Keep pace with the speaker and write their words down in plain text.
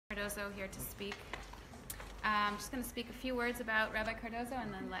Cardozo here to speak. I'm just going to speak a few words about Rabbi Cardozo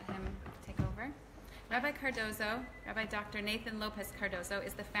and then let him take over. Rabbi Cardozo, Rabbi Dr. Nathan Lopez Cardozo,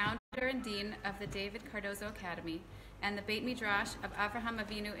 is the founder and dean of the David Cardozo Academy and the Beit Midrash of Avraham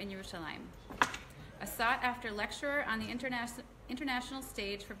Avinu in Yerushalayim. A sought-after lecturer on the international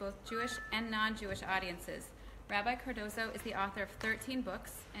stage for both Jewish and non-Jewish audiences, Rabbi Cardozo is the author of 13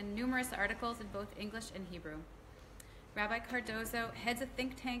 books and numerous articles in both English and Hebrew. Rabbi Cardozo heads a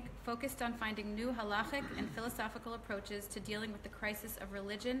think tank focused on finding new halachic and philosophical approaches to dealing with the crisis of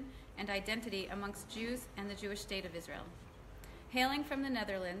religion and identity amongst Jews and the Jewish state of Israel. Hailing from the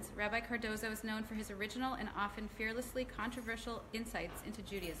Netherlands, Rabbi Cardozo is known for his original and often fearlessly controversial insights into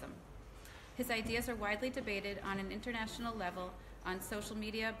Judaism. His ideas are widely debated on an international level on social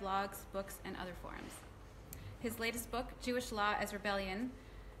media, blogs, books, and other forums. His latest book, Jewish Law as Rebellion,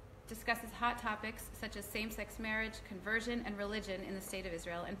 discusses hot topics such as same-sex marriage, conversion, and religion in the State of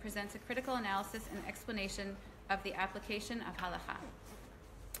Israel, and presents a critical analysis and explanation of the application of halacha.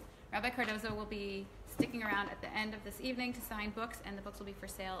 Rabbi Cardozo will be sticking around at the end of this evening to sign books, and the books will be for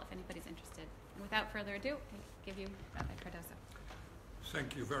sale if anybody's interested. And without further ado, I give you Rabbi Cardozo.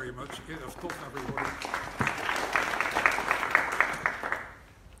 Thank you very much. Erev Tov, everybody.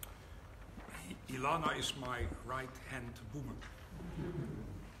 Ilana is my right-hand woman.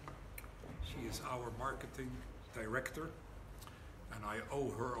 She is our marketing director, and I owe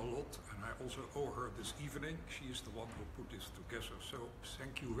her a lot, and I also owe her this evening. She is the one who put this together, so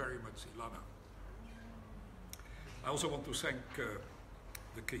thank you very much, Ilana. I also want to thank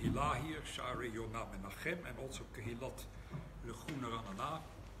the Kehillah here, Shari Yonah Menachem, and also Kehilat Lechuner Anana,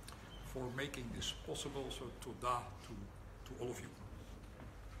 for making this possible, so toda to all of you.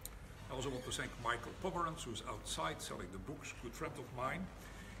 I also want to thank Michael Pomerantz, who's outside selling the books, good friend of mine.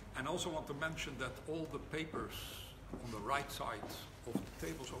 And I also want to mention that all the papers on the right side of the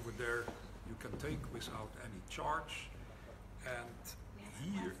tables over there, you can take without any charge. And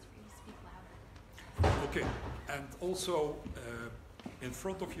here, okay, and also in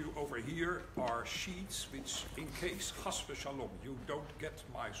front of you over here are sheets which, in case, chas v'shalom, you don't get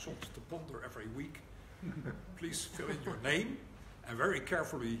my songs to ponder every week, please fill in your name and very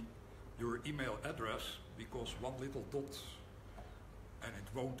carefully your email address, because one little dot and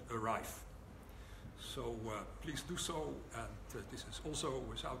it won't arrive. So please do so, and this is also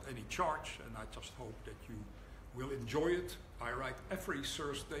without any charge, and I just hope that you will enjoy it. I write every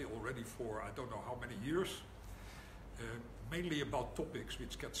Thursday already for I don't know how many years, mainly about topics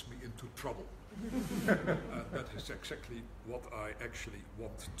which gets me into trouble. That is exactly what I actually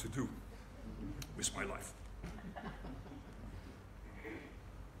want to do with my life.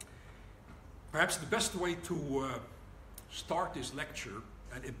 Perhaps the best way to start this lecture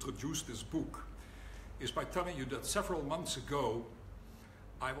and introduce this book is by telling you that several months ago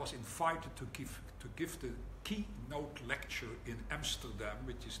I was invited to give the keynote lecture in Amsterdam,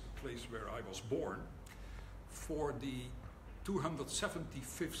 which is the place where I was born, for the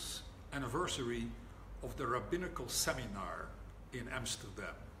 275th anniversary of the Rabbinical Seminar in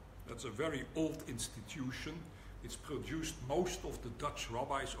Amsterdam. That's a very old institution. It's produced most of the Dutch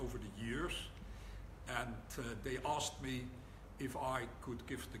rabbis over the years. And they asked me if I could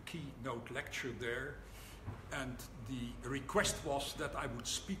give the keynote lecture there. And the request was that I would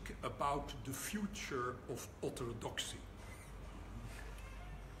speak about the future of orthodoxy.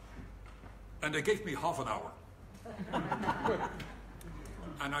 And they gave me half an hour.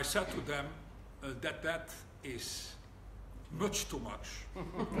 And I said to them that is much too much.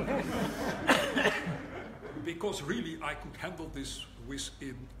 Because really I could handle this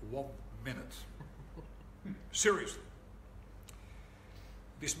within 1 minute. Seriously.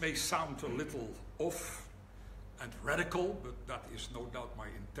 This may sound a little off and radical, but that is no doubt my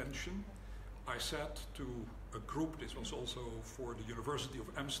intention. I said to a group, this was also for the University of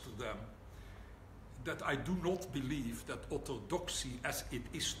Amsterdam, that I do not believe that orthodoxy as it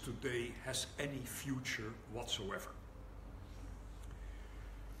is today has any future whatsoever.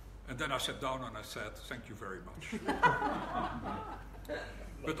 And then I sat down and I said, thank you very much.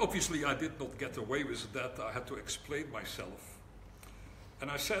 But obviously I did not get away with that. I had to explain myself. And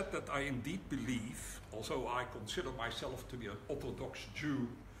I said that I indeed believe, although I consider myself to be an Orthodox Jew,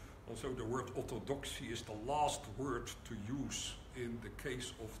 also the word orthodoxy is the last word to use in the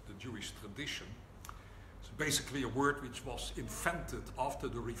case of the Jewish tradition. It's basically a word which was invented after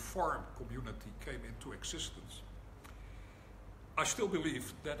the Reformed community came into existence. I still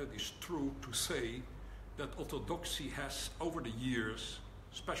believe that it is true to say that orthodoxy has, over the years,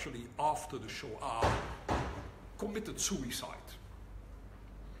 especially after the Shoah, committed suicide.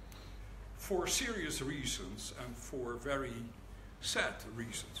 For serious reasons and for very sad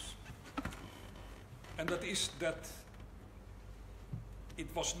reasons. And that is that it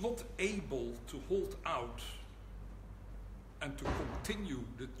was not able to hold out and to continue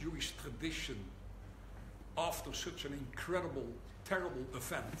the Jewish tradition after such an incredible, terrible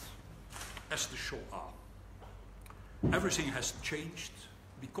event as the Shoah. Everything has changed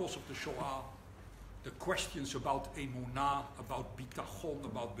because of the Shoah. The questions about emunah, about bitachon,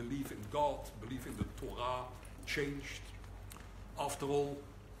 about belief in God, belief in the Torah, changed. After all,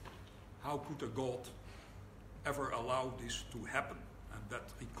 how could a God ever allow this to happen? And that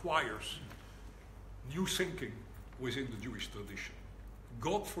requires new thinking within the Jewish tradition.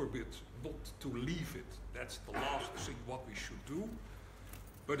 God forbid not to leave it. That's the last thing what we should do.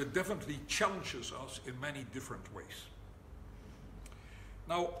 But it definitely challenges us in many different ways.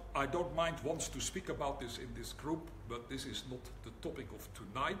 Now, I don't mind once to speak about this in this group, but this is not the topic of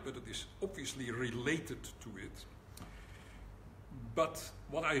tonight, but it is obviously related to it. But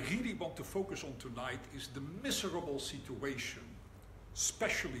what I really want to focus on tonight is the miserable situation,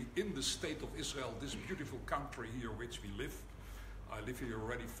 especially in the state of Israel, this beautiful country here in which we live. I live here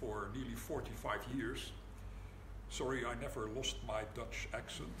already for nearly 45 years. Sorry, I never lost my Dutch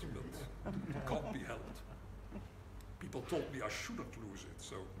accent, but it can't be helped. People told me I shouldn't lose it,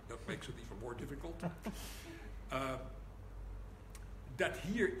 so that makes it even more difficult. That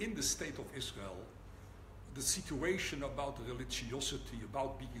here in the state of Israel, the situation about religiosity,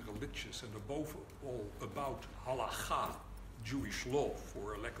 about being religious, and above all about halakha, Jewish law,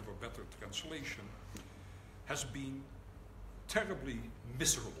 for a lack of a better translation, has been terribly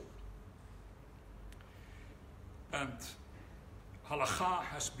miserable. And halakha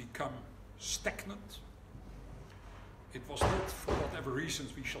has become stagnant. It was not, for whatever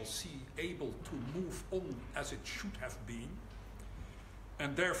reasons we shall see, able to move on as it should have been.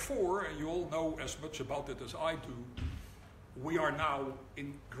 And therefore, and you all know as much about it as I do, we are now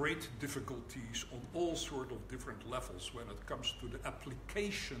in great difficulties on all sorts of different levels when it comes to the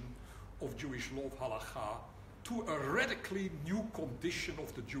application of Jewish law of halakha to a radically new condition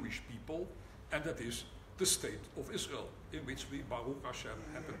of the Jewish people, and that is the state of Israel, in which we, Baruch Hashem,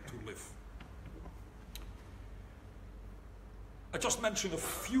 happen to live. I just mentioned a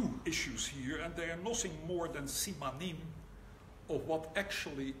few issues here, and they are nothing more than simanim of what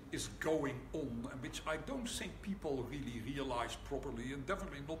actually is going on, and which I don't think people really realize properly, and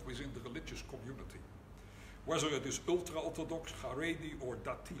definitely not within the religious community. Whether it is ultra-Orthodox, Haredi, or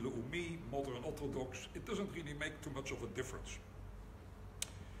Dati Leumi, modern Orthodox, it doesn't really make too much of a difference.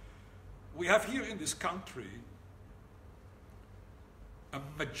 We have here in this country a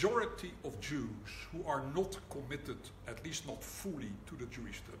majority of Jews who are not committed, at least not fully, to the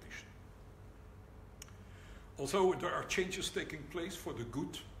Jewish tradition. Although there are changes taking place for the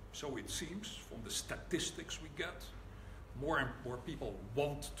good, so it seems, from the statistics we get, more and more people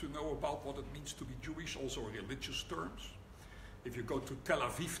want to know about what it means to be Jewish, also in religious terms. If you go to Tel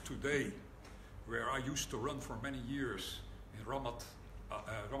Aviv today, where I used to run for many years in Ramat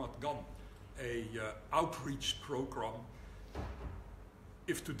Gan, a outreach program,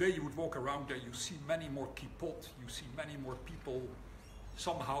 if today you would walk around there, you see many more kippot, you see many more people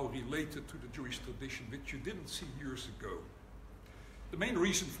somehow related to the Jewish tradition, which you didn't see years ago. The main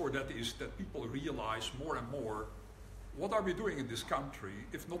reason for that is that people realize more and more, what are we doing in this country,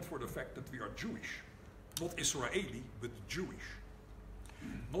 if not for the fact that we are Jewish? Not Israeli, but Jewish.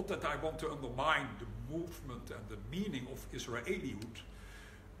 Not that I want to undermine the movement and the meaning of Israelihood,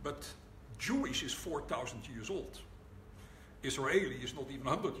 but Jewish is 4,000 years old. Israeli is not even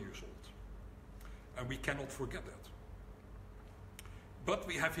 100 years old. And we cannot forget that. But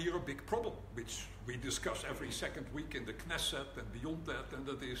we have here a big problem, which we discuss every second week in the Knesset and beyond that, and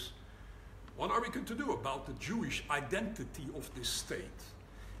that is, what are we going to do about the Jewish identity of this state?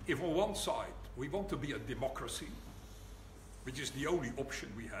 If on one side we want to be a democracy, which is the only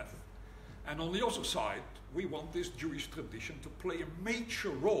option we have, and on the other side we want this Jewish tradition to play a major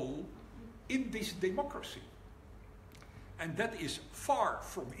role in this democracy. And that is far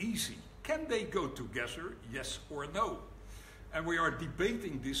from easy. Can they go together, yes or no? And we are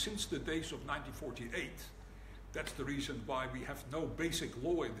debating this since the days of 1948. That's the reason why we have no basic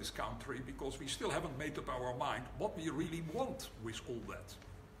law in this country, because we still haven't made up our mind what we really want with all that.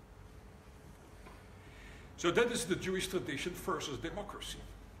 So that is the Jewish tradition versus democracy.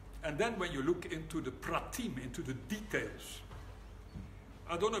 And then when you look into the pratim, into the details,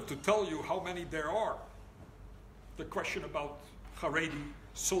 I don't have to tell you how many there are. The question about Haredi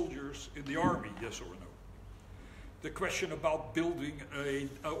soldiers in the army, yes or no. The question about building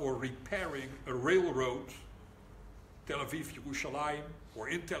or repairing a railroad, Tel Aviv, Yerushalayim, or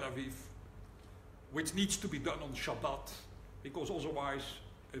in Tel Aviv, which needs to be done on Shabbat, because otherwise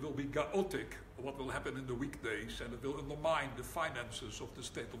it will be chaotic what will happen in the weekdays, and it will undermine the finances of the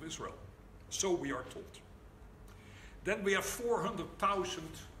State of Israel. So we are told. Then we have 400,000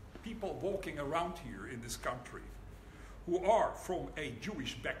 people walking around here in this country who are from a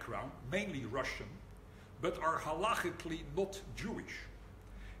Jewish background, mainly Russian, but are halachically not Jewish.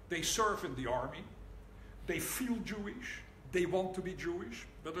 They serve in the army, they feel Jewish, they want to be Jewish,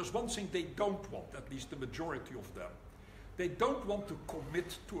 but there's one thing they don't want, at least the majority of them. They don't want to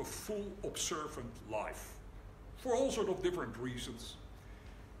commit to a full observant life, for all sorts of different reasons,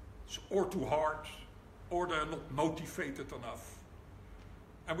 or too hard, or they're not motivated enough.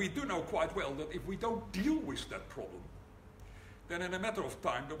 And we do know quite well that if we don't deal with that problem, then in a matter of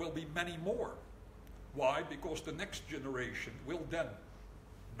time there will be many more. Why? Because the next generation will then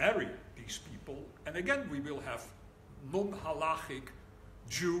marry these people, and again we will have non-halachic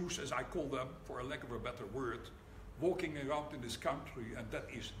Jews, as I call them, for a lack of a better word, walking around in this country, and that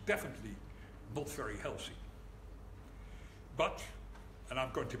is definitely not very healthy. But, and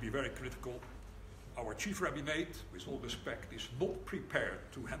I'm going to be very critical, our chief rabbinate, with all respect, is not prepared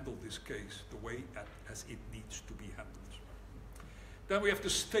to handle this case the way as it needs to be handled. Then we have the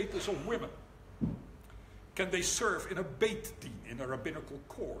status of women. Can they serve in a Beit Din, in a rabbinical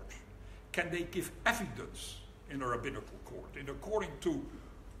court? Can they give evidence in a rabbinical court? And according to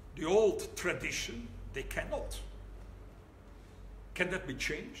the old tradition, they cannot. Can that be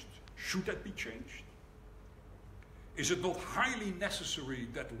changed? Should that be changed? Is it not highly necessary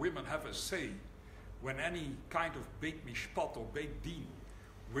that women have a say when any kind of Beit Mishpat or Beit Din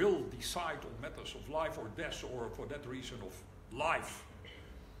will decide on matters of life or death, or for that reason of life,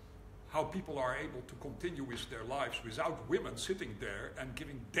 how people are able to continue with their lives without women sitting there and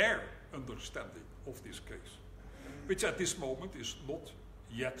giving their understanding of this case, which at this moment is not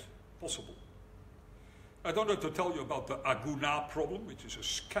yet possible. I don't have to tell you about the Aguna problem, which is a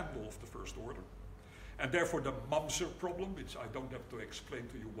scandal of the first order, and therefore the Mamzer problem, which I don't have to explain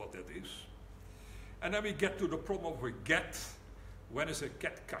to you what that is. And then we get to the problem of a get. When is a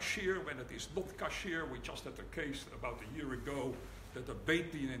get kasher, when it is not kasher? We just had a case about a year ago that the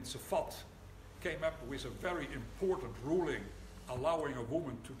Beit Din in Safat came up with a very important ruling allowing a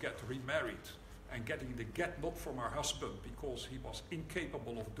woman to get remarried and getting the get not from her husband because he was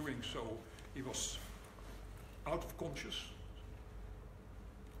incapable of doing so. He was out of conscience,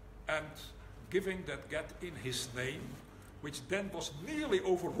 and giving that get in his name, which then was nearly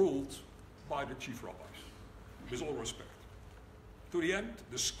overruled by the chief rabbis, with all respect. To the end,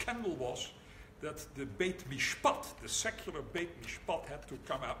 the scandal was that the Beit Mishpat, the secular Beit Mishpat, had to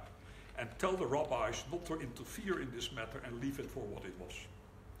come up and tell the rabbis not to interfere in this matter and leave it for what it was.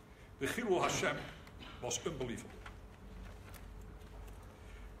 The Chilul Hashem was unbelievable.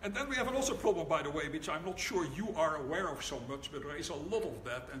 And then we have another problem, by the way, which I'm not sure you are aware of so much, but there is a lot of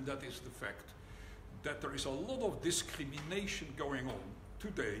that, and that is the fact that there is a lot of discrimination going on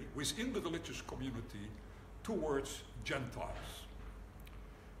today within the religious community towards Gentiles.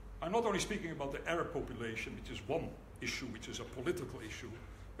 I'm not only speaking about the Arab population, which is one issue, which is a political issue,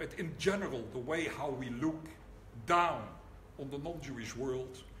 but in general, the way how we look down on the non-Jewish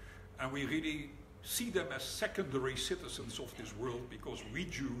world, and we really see them as secondary citizens of this world because we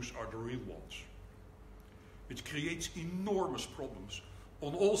Jews are the real ones, which creates enormous problems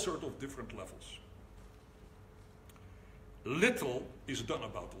on all sorts of different levels. Little is done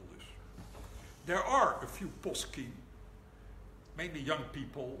about all this. There are a few poskim, mainly young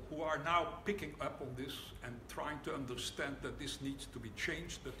people, who are now picking up on this and trying to understand that this needs to be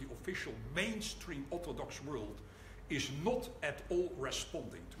changed, that the official mainstream Orthodox world is not at all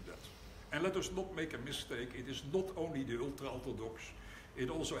responding to that. And let us not make a mistake, it is not only the ultra-Orthodox, it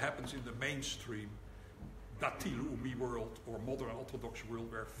also happens in the mainstream Dati Leumi world or modern Orthodox world,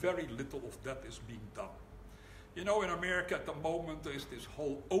 where very little of that is being done. You know, in America at the moment there is this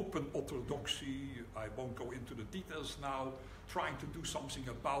whole open orthodoxy, I won't go into the details now, trying to do something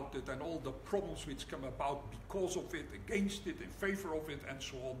about it and all the problems which come about because of it, against it, in favor of it, and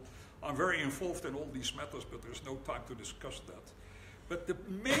so on. I'm very involved in all these matters, but there's no time to discuss that. But the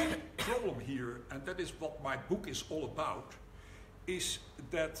main problem here, and that is what my book is all about, is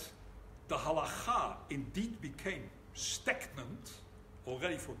that the halacha indeed became stagnant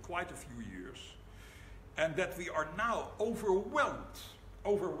already for quite a few years, and that we are now overwhelmed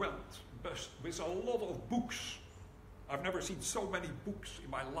with a lot of books. I've never seen so many books in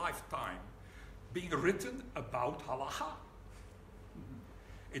my lifetime being written about halacha.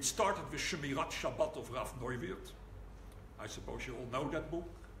 It started with Shemirat Shabbat of Rav Neuwirth. I suppose you all know that book,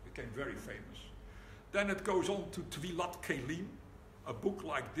 became very famous. Then it goes on to Tvilat Kelim, a book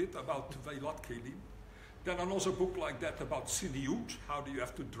like this about Tvilat Kelim. Then another book like that about Siniut, how do you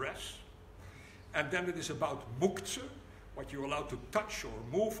have to dress. And then it is about Muktzeh, what you're allowed to touch or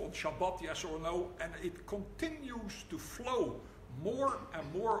move on Shabbat, yes or no. And it continues to flow more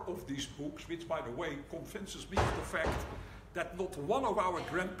and more of these books, which, by the way, convinces me of the fact that not one of our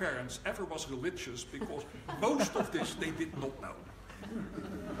grandparents ever was religious, because most of this they did not know.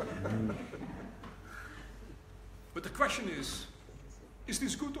 But the question is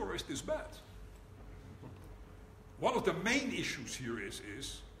this good or is this bad? One of the main issues here is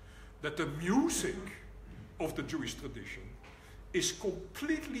that the music of the Jewish tradition is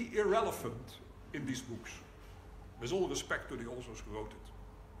completely irrelevant in these books, with all respect to the authors who wrote it.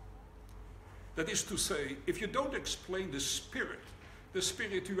 That is to say, if you don't explain the spirit, the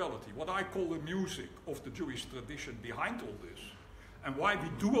spirituality, what I call the music of the Jewish tradition behind all this, and why we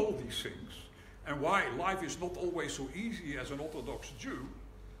do all these things, and why life is not always so easy as an Orthodox Jew,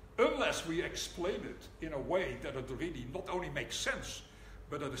 unless we explain it in a way that it really not only makes sense,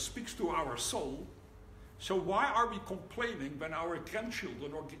 but that it speaks to our soul. So why are we complaining when our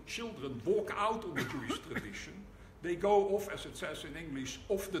grandchildren or children walk out on the Jewish tradition? They go off, as it says in English,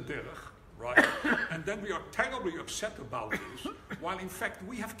 off the derech, right? And then we are terribly upset about this, while in fact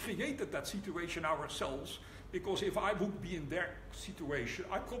we have created that situation ourselves, because if I would be in their situation,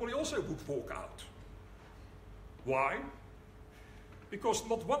 I probably also would walk out. Why? Because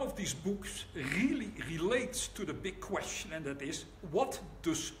not one of these books really relates to the big question, and that is, what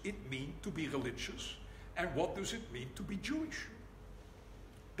does it mean to be religious, and what does it mean to be Jewish?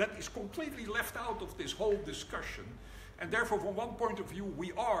 That is completely left out of this whole discussion, and therefore from one point of view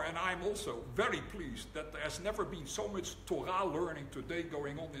we are, and I'm also very pleased that there has never been so much Torah learning today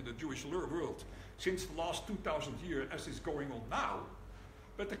going on in the Jewish world since the last 2,000 years as is going on now.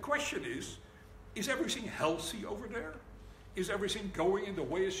 But the question is everything healthy over there? Is everything going in the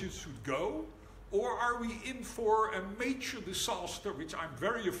way it should go? Or are we in for a major disaster, which I'm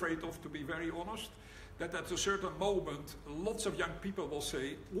very afraid of, to be very honest, that at a certain moment lots of young people will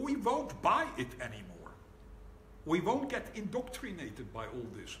say, we won't buy it anymore. We won't get indoctrinated by all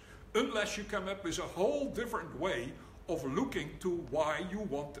this, unless you come up with a whole different way of looking to why you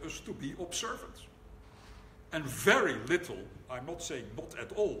want us to be observant. And very little, I'm not saying not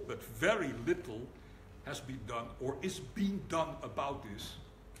at all, but very little has been done or is being done about this,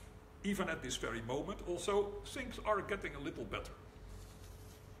 even at this very moment. Also, things are getting a little better.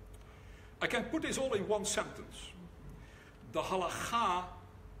 I can put this all in one sentence. The halacha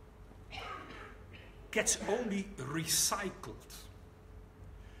gets only recycled.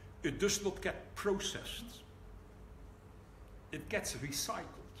 It does not get processed. It gets recycled.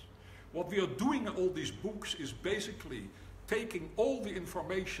 What we are doing in all these books is basically taking all the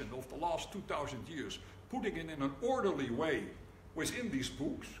information of the last 2,000 years, putting it in an orderly way within these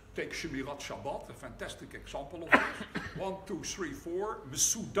books. Take Shemirat Shabbat, a fantastic example of this. 1, 2, 3, 4,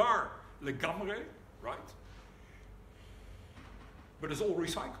 Mesudar Legamre, right? But it's all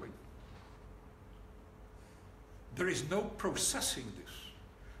recycling. There is no processing this.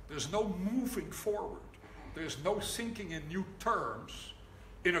 There's no moving forward. There's no thinking in new terms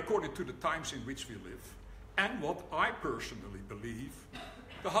in according to the times in which we live. And what I personally believe,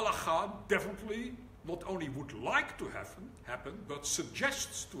 the halacha definitely not only would like to happen, but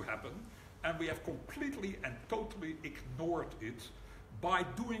suggests to happen, and we have completely and totally ignored it by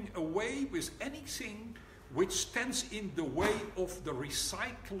doing away with anything which stands in the way of the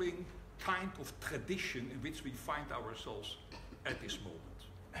recycling kind of tradition in which we find ourselves at this moment.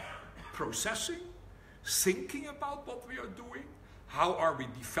 Processing, thinking about what we are doing, how are we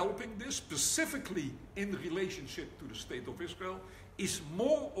developing this, specifically in relationship to the state of Israel, is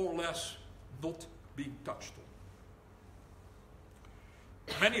more or less not being touched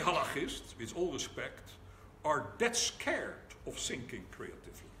on. Many halachists, with all respect, are dead scared of thinking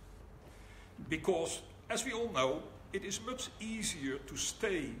creatively. Because, as we all know, it is much easier to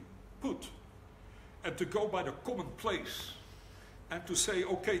stay put and to go by the commonplace and to say,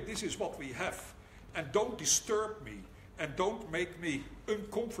 okay, this is what we have, and don't disturb me, and don't make me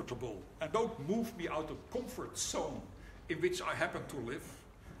uncomfortable, and don't move me out of comfort zone in which I happen to live.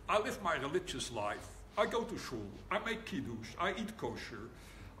 I live my religious life. I go to shul. I make kiddush. I eat kosher.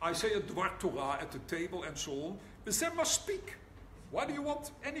 I say a dvar Torah at the table and so on. But then must speak. Why do you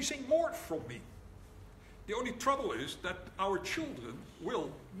want anything more from me? The only trouble is that our children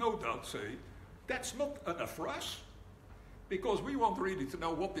will no doubt say, that's not enough for us. Because we want really to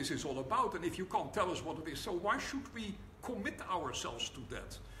know what this is all about. And if you can't tell us what it is, so why should we commit ourselves to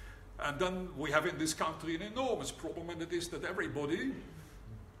that? And then we have in this country an enormous problem, and it is that everybody,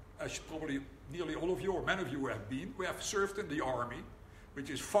 as probably nearly all of you or many of you have been, we have served in the army, which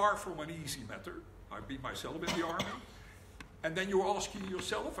is far from an easy matter. I've been myself in the army. And then you're asking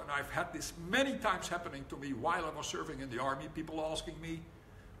yourself, and I've had this many times happening to me while I was serving in the army, people asking me,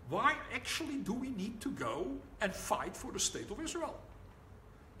 why actually do we need to go and fight for the state of Israel?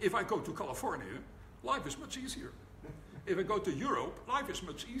 If I go to California, life is much easier. If I go to Europe, life is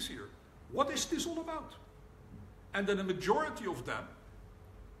much easier. What is this all about? And then the majority of them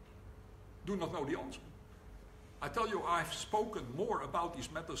do not know the answer. I tell you, I've spoken more about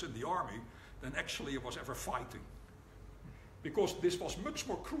these matters in the army than actually I was ever fighting. Because this was much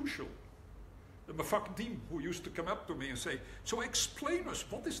more crucial. The mafakdim who used to come up to me and say, so explain us,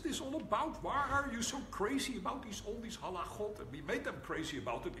 what is this all about? Why are you so crazy about all these halachot? And we made them crazy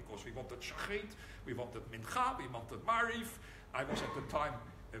about it because we wanted shachet, we wanted mincha, we wanted mariv. I was at the time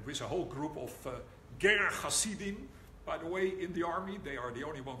with a whole group of ger Hasidim, by the way, in the army. They are the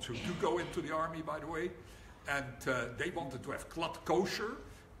only ones who do go into the army, by the way. And they wanted to have klad kosher.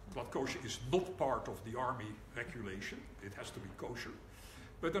 Klad kosher is not part of the army regulation. It has to be kosher.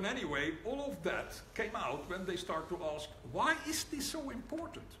 But then anyway, all of that came out when they start to ask, why is this so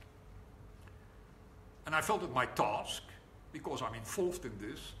important? And I felt it my task, because I'm involved in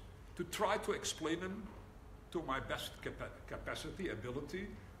this, to try to explain them to my best capacity, ability,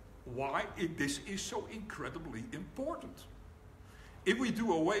 why this is so incredibly important. If we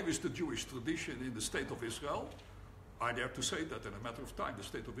do away with the Jewish tradition in the state of Israel, I dare to say that in a matter of time, the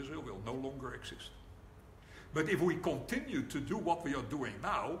state of Israel will no longer exist. But if we continue to do what we are doing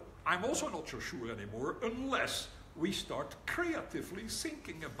now, I'm also not so sure anymore, unless we start creatively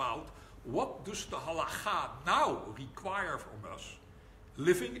thinking about what does the halacha now require from us,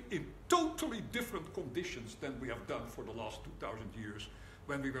 living in totally different conditions than we have done for the last 2,000 years,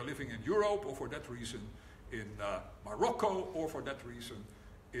 when we were living in Europe, or for that reason in Morocco, or for that reason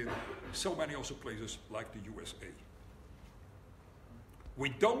in so many other places like the USA. We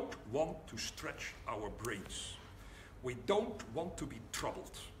don't want to stretch our brains. We don't want to be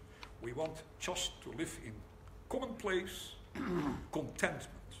troubled. We want just to live in commonplace contentment.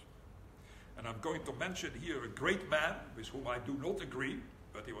 And I'm going to mention here a great man with whom I do not agree,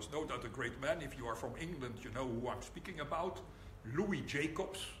 but he was no doubt a great man. If you are from England, you know who I'm speaking about. Louis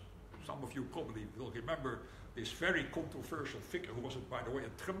Jacobs. Some of you probably will remember this very controversial figure, who was, by the way,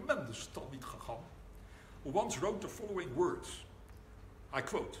 a tremendous Talmid Chacham, who once wrote the following words. I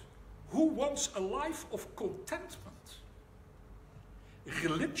quote, "Who wants a life of contentment?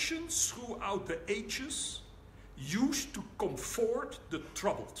 Religions throughout the ages used to comfort the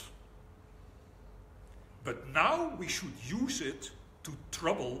troubled. But now we should use it to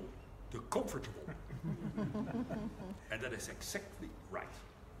trouble the comfortable." And that is exactly right.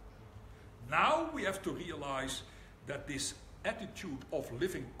 Now we have to realize that this attitude of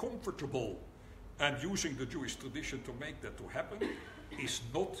living comfortable and using the Jewish tradition to make that to happen is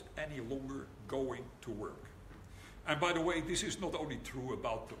not any longer going to work. And by the way, this is not only true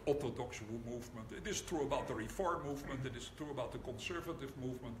about the Orthodox movement, it is true about the Reform movement, it is true about the conservative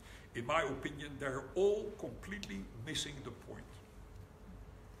movement. In my opinion, they're all completely missing the point.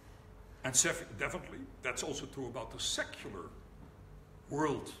 And definitely, that's also true about the secular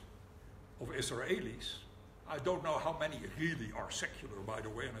world of Israelis. I don't know how many really are secular, by the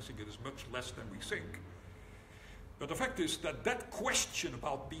way, and I think it is much less than we think. But the fact is that that question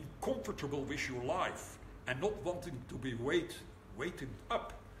about being comfortable with your life and not wanting to be wakened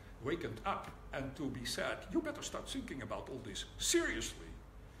up and to be said, you better start thinking about all this seriously.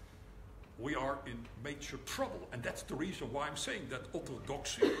 We are in major trouble, and that's the reason why I'm saying that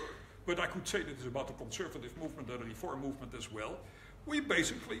orthodoxy, but I could say that it's about the conservative movement and the Reform movement as well, we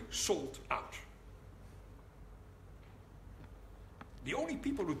basically sold out. The only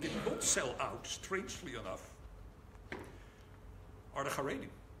people who did not sell out, strangely enough, are the Haredim.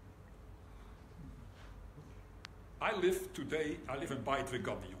 I live in Beit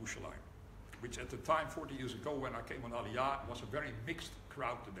Vegan in Yerushalayim, which at the time, 40 years ago, when I came on Aliyah, was a very mixed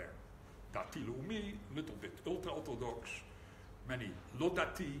crowd there. Dati Leumi, little bit ultra-Orthodox, many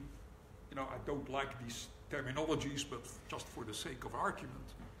Lo-Dati. You know, I don't like these terminologies, but just for the sake of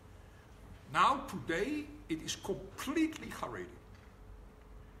argument. Now, today, it is completely Haredi.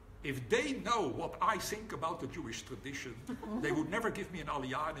 If they know what I think about the Jewish tradition, they would never give me an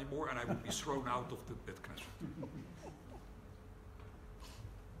aliyah anymore, and I would be thrown out of the Bet Knesset.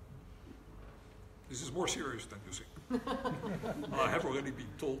 This is more serious than you think. I have already been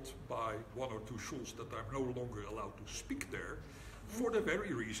told by one or two shuls that I'm no longer allowed to speak there, for the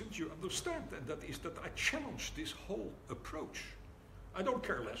very reasons you understand, and that is that I challenge this whole approach. I don't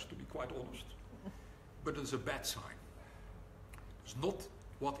care less, to be quite honest, but it's a bad sign. It's not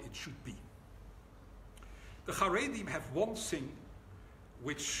what it should be. The Haredim have one thing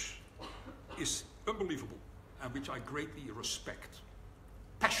which is unbelievable, and which I greatly respect.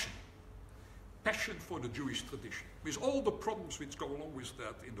 Passion. Passion for the Jewish tradition, with all the problems which go along with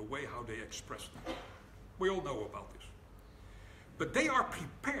that in the way how they express it. We all know about this. But they are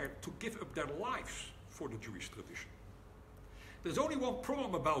prepared to give up their lives for the Jewish tradition. There's only one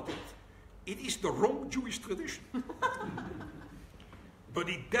problem about it. It is the wrong Jewish tradition. But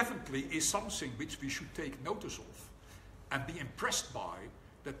it definitely is something which we should take notice of and be impressed by,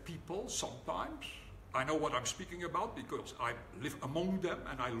 that people sometimes, I know what I'm speaking about because I live among them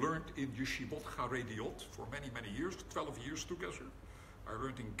and I learned in Yeshivot Harediot for many, many years, 12 years together. I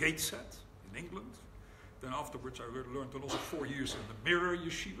learned in Gateshead in England. Then afterwards I learned also 4 years in the Mirror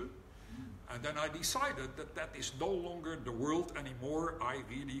Yeshiva. And then I decided that that is no longer the world anymore I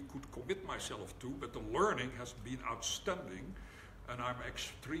really could commit myself to, but the learning has been outstanding, and I'm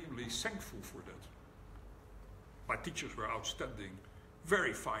extremely thankful for that. My teachers were outstanding,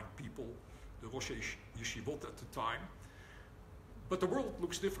 very fine people, the Rosh Yeshivot at the time. But the world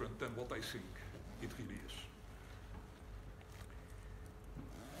looks different than what I think it really is.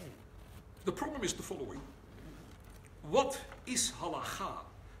 The problem is the following. What is halacha?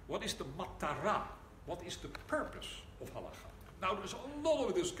 What is the matara? What is the purpose of halacha? Now there's a lot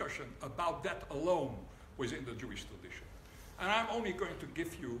of discussion about that alone within the Jewish tradition. And I'm only going to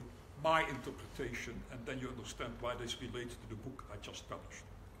give you my interpretation, and then you understand why this relates to the book I just published.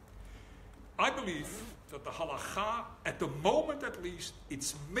 I believe that the halacha, at the moment at least,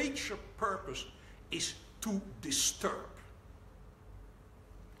 its major purpose is to disturb,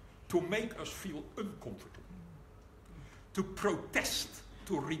 to make us feel uncomfortable, to protest,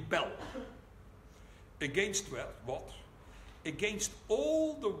 to rebel. Against what? Against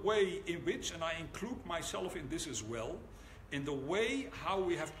all the way in which, and I include myself in this as well, in the way how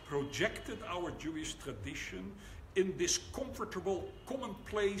we have projected our Jewish tradition in this comfortable,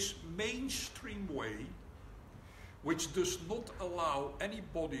 commonplace, mainstream way, which does not allow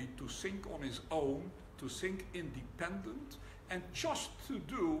anybody to think on his own, to think independent, and just to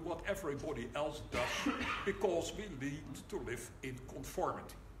do what everybody else does, because we need to live in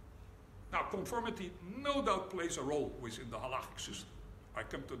conformity. Now, conformity no doubt plays a role within the Halachic system. I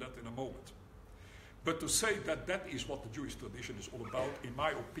come to that in a moment. But to say that that is what the Jewish tradition is all about, in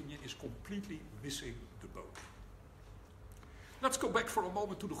my opinion, is completely missing the boat. Let's go back for a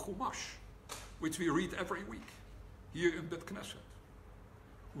moment to the Chumash, which we read every week here in Bet Knesset.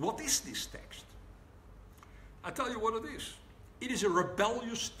 What is this text? I tell you what it is. It is a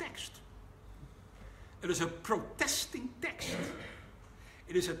rebellious text. It is a protesting text.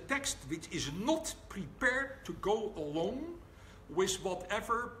 It is a text which is not prepared to go along with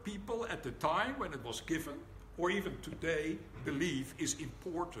whatever people at the time when it was given, or even today, believe is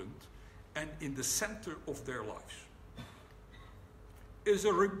important and in the center of their lives. It is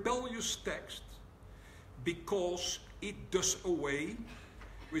a rebellious text because it does away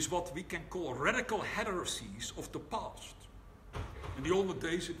with what we can call radical heresies of the past. In the olden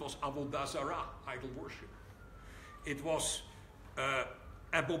days it was avodah zarah, idol worship. It was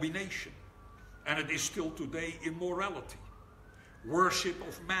abomination, and it is still today immorality. Worship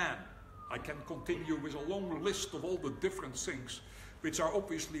of man. I can continue with a long list of all the different things which are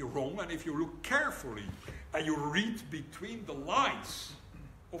obviously wrong, and if you look carefully and you read between the lines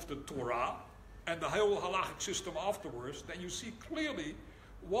of the Torah and the whole halachic system afterwards, then you see clearly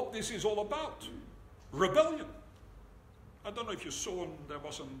what this is all about. Rebellion. I don't know if you saw, there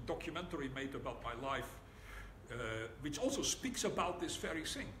was a documentary made about my life, which also speaks about this very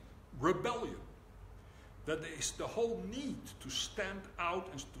thing. Rebellion. That there is the whole need to stand out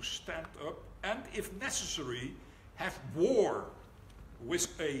and to stand up, and if necessary, have war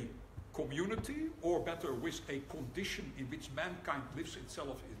with a community, or better, with a condition in which mankind lives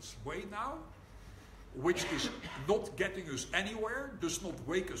itself its way now, which is not getting us anywhere, does not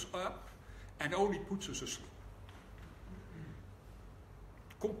wake us up, and only puts us asleep.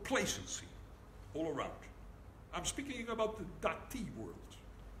 Complacency all around. I'm speaking about the Dati world.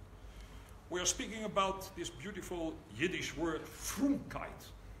 We are speaking about this beautiful Yiddish word, frumkeit,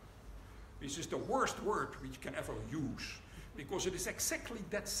 which is the worst word which you can ever use, because it is exactly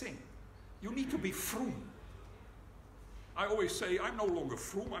that thing. You need to be frum. I always say, I'm no longer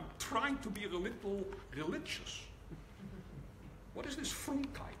frum, I'm trying to be a little religious. What is this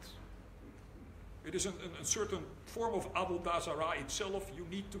frumkeit? It is a certain form of avodah zarah itself. You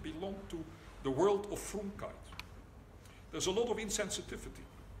need to belong to the world of frumkeit. There's a lot of insensitivity.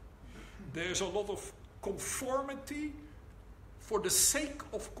 There's a lot of conformity for the sake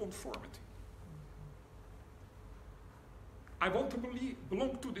of conformity. I want to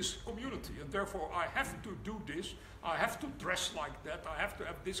belong to this community, and therefore I have to do this, I have to dress like that, I have to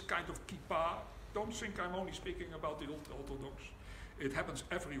have this kind of kippah, Don't think I'm only speaking about the ultra-Orthodox. It happens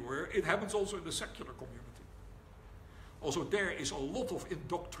everywhere. It happens also in the secular community. Also, there is a lot of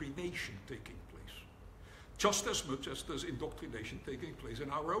indoctrination taking place. Just as much as there's indoctrination taking place in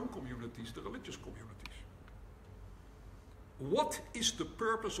our own communities, the religious communities. What is the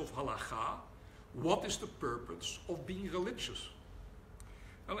purpose of halakha? What is the purpose of being religious?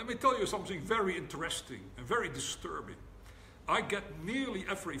 And let me tell you something very interesting and very disturbing. I get nearly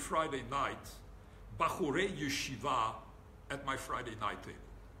every Friday night Bachurei Yeshiva at my Friday night table.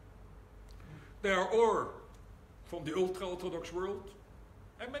 They are all from the ultra-Orthodox world,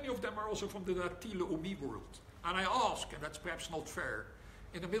 and many of them are also from the Dati Leumi world. And I ask, and that's perhaps not fair,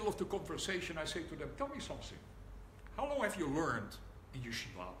 in the middle of the conversation I say to them, tell me something. How long have you learned in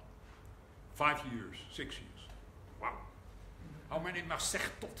Yeshiva? 5 years, 6 years. Wow. How many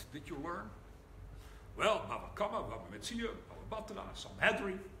Masechtot did you learn? Well, Baba Kama, Baba Metzia, Baba Batra,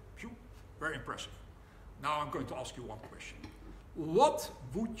 Sanhedrin. Phew, very impressive. Now I'm going to ask you one question. What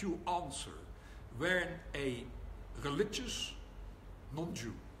would you answer when a religious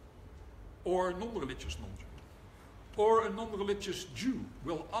non-Jew, or non-religious non-Jew, or a non-religious Jew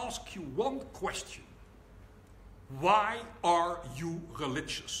will ask you one question? Why are you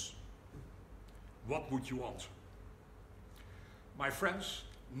religious? What would you answer? My friends,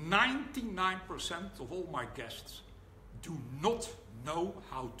 99% of all my guests do not know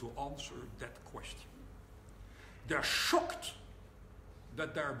how to answer that question. They're shocked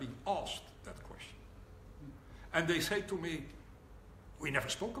that they're being asked that question. And they say to me, we never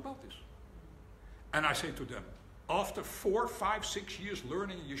spoke about this. And I say to them, after 4, 5, 6 years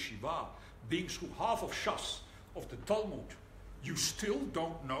learning in yeshiva, being through half of Shas, of the Talmud, you still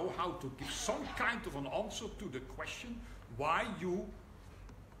don't know how to give some kind of an answer to the question why you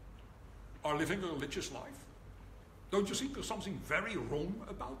are living a religious life? Don't you think there's something very wrong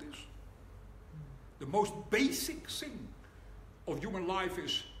about this? The most basic thing of human life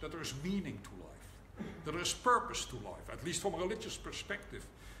is that there is meaning to life. That there is purpose to life, at least from a religious perspective.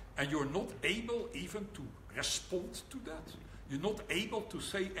 And you're not able even to respond to that. You're not able to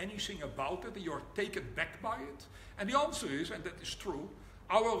say anything about it, and you're taken back by it. And the answer is, and that is true,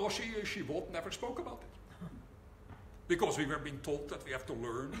 our Rosh Yeshivot never spoke about it. Because we were being told that we have to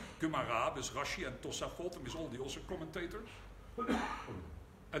learn Gemara with Rashi and Tosafot and with all the other commentators.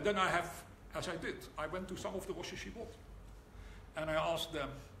 And then I went to some of the Rosh Yeshivot. And I asked them,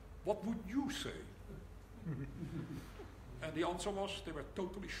 what would you say? And the answer was, they were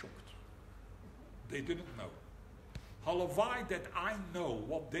totally shocked. They didn't know. Halavai that I know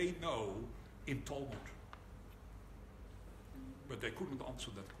what they know in Talmud. But they couldn't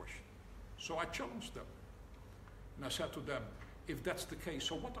answer that question. So I challenged them. And I said to them, if that's the case,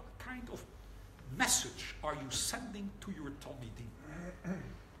 so what kind of message are you sending to your Talmidim?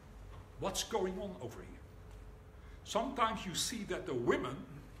 What's going on over here? Sometimes you see that the women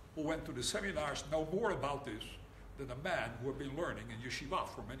who went to the seminars know more about this than the men who have been learning in yeshiva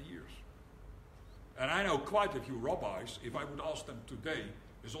for many years. And I know quite a few rabbis, if I would ask them today,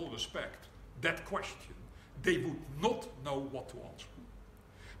 with all respect, that question, they would not know what to answer.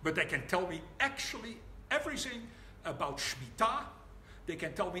 But they can tell me actually everything about Shemitah. They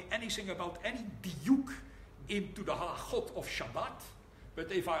can tell me anything about any diuk into the halachot of Shabbat.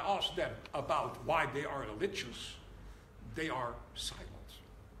 But if I ask them about why they are religious, they are silent.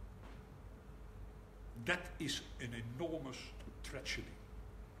 That is an enormous tragedy.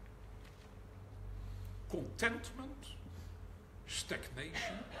 Contentment,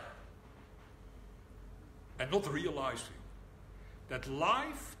 stagnation, and not realizing that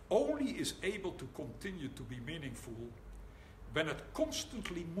life only is able to continue to be meaningful when it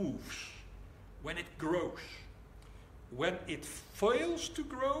constantly moves, when it grows. When it fails to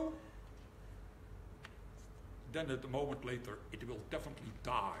grow, then at the moment later it will definitely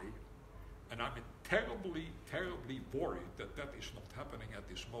die. And I'm terribly, terribly worried that that is not happening at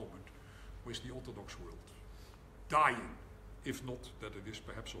this moment with the Orthodox world. Dying, if not that it is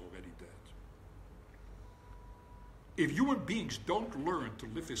perhaps already dead. If human beings don't learn to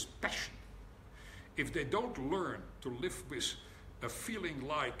live with passion, if they don't learn to live with a feeling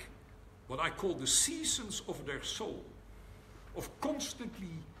like what I call the seasons of their soul, of constantly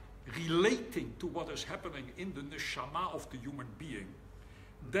relating to what is happening in the neshama of the human being,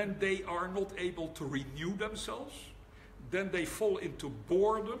 then they are not able to renew themselves. Then they fall into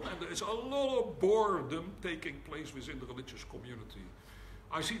boredom, and there is a lot of boredom taking place within the religious community.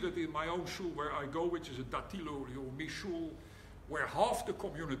 I see that in my own shul where I go, which is a Datilo Yomi shul, where half the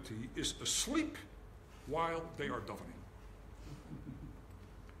community is asleep while they are davening.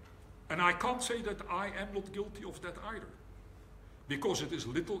 And I can't say that I am not guilty of that either. Because it is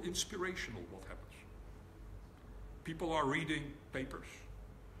little inspirational what happens. People are reading papers,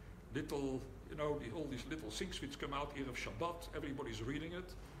 little, all these little things which come out here of Shabbat, everybody's reading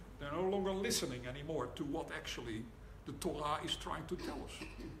it. They're no longer listening anymore to what actually the Torah is trying to tell us.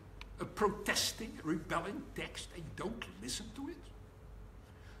 A protesting, rebelling text, and you don't listen to it.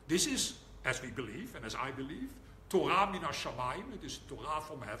 This is, as we believe, and as I believe, Torah min hashamayim, it is Torah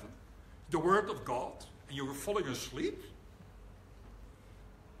from heaven, the word of God, and you're falling asleep.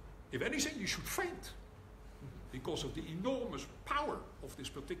 If anything, you should faint because of the enormous power of this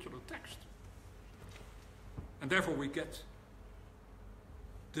particular text. And therefore we get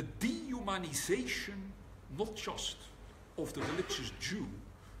the dehumanization, not just of the religious Jew,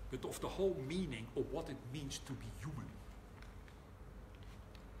 but of the whole meaning of what it means to be human.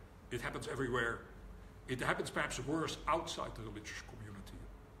 It happens everywhere. It happens perhaps worse outside the religious community.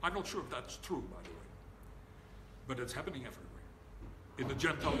 I'm not sure if that's true, by the way. But it's happening everywhere. In the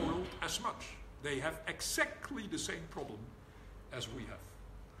Gentile world, as much. They have exactly the same problem as we have.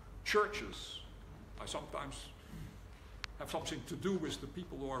 Churches, I sometimes have something to do with the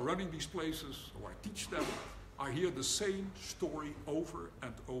people who are running these places, or I teach them, I hear the same story over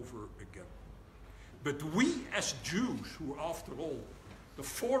and over again. But we as Jews, who are after all the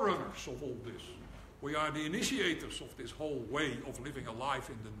forerunners of all this, we are the initiators of this whole way of living a life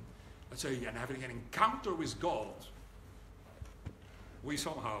in the, let's say, and having an encounter with God, we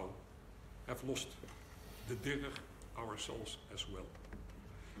somehow have lost the dinner ourselves as well.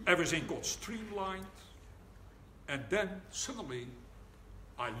 Everything got streamlined, and then suddenly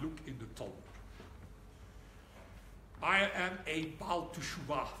I look in the Talmud. I am a Baal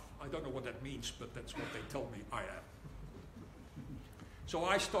Teshuvah. I don't know what that means, but that's what they tell me I am. So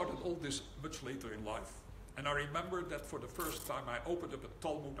I started all this much later in life. And I remember that for the first time I opened up a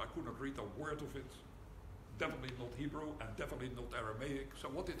Talmud, I could not read a word of it. Definitely not Hebrew and definitely not Aramaic. So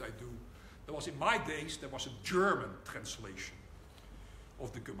what did I do? There was, in my days, there was a German translation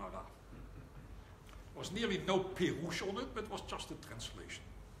of the Gemara. There was nearly no Perush on it, but it was just a translation.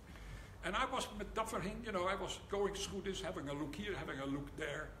 And I was metafering, I was going through this, having a look here, having a look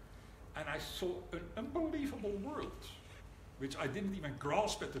there, and I saw an unbelievable world, which I didn't even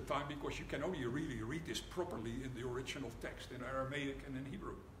grasp at the time, because you can only really read this properly in the original text, in Aramaic and in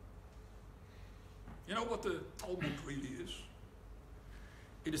Hebrew. You know what the Talmud really is?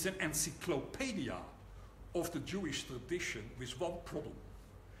 It is an encyclopedia of the Jewish tradition with one problem.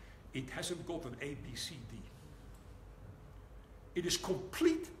 It hasn't got an A, B, C, D. It is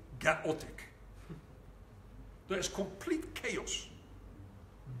complete chaotic. There is complete chaos,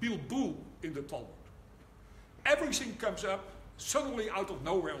 bilbul in the Talmud. Everything comes up suddenly out of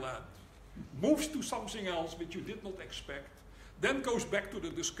nowhere land, moves to something else which you did not expect, then goes back to the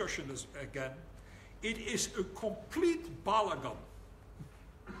discussion again. It is a complete balagan.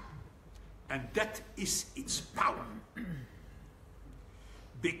 And that is its power.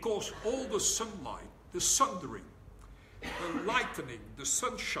 Because all the sunlight, the sundering, the lightning, the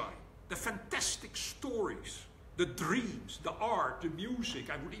sunshine, the fantastic stories, the dreams, the art, the music,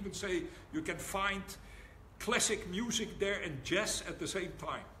 I would even say you can find classic music there and jazz at the same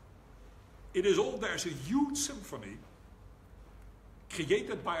time. It is all there. It's a huge symphony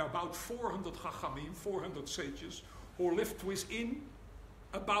created by about 400 Chachamim, 400 sages, who lived within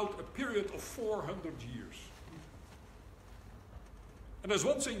about a period of 400 years. And there's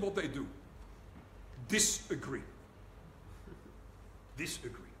one thing what they do. Disagree.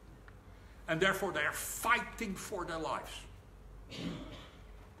 Disagree. And therefore they are fighting for their lives.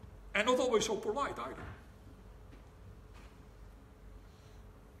 And not always so polite either.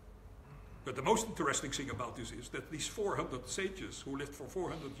 But the most interesting thing about this is that these 400 sages who lived for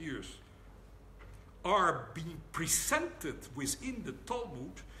 400 years are being presented within the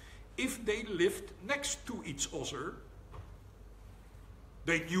Talmud if they lived next to each other.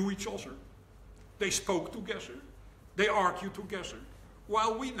 They knew each other. They spoke together. They argued together.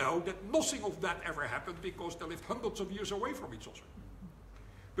 While we know that nothing of that ever happened because they lived hundreds of years away from each other.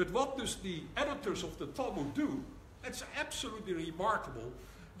 But what does the editors of the Talmud do? That's absolutely remarkable.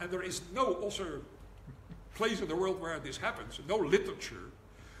 And there is no other place in the world where this happens, no literature,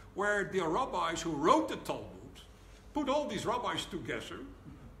 where the rabbis who wrote the Talmud put all these rabbis together,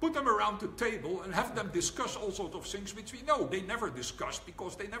 put them around the table and have them discuss all sorts of things which we know they never discussed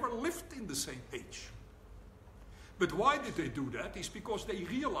because they never lived in the same age. But why did they do that? It's because they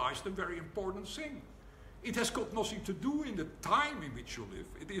realized a very important thing. It has got nothing to do in the time in which you live.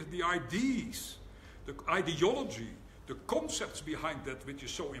 It is the ideas, the ideology, the concepts behind that which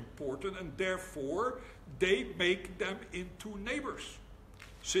is so important, and therefore they make them into neighbors,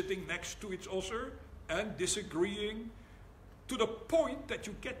 sitting next to each other and disagreeing to the point that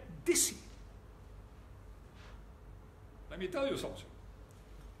you get dizzy. Let me tell you something.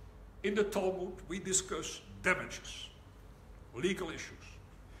 In the Talmud, we discuss damages, legal issues,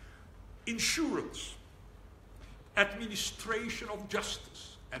 insurance, administration of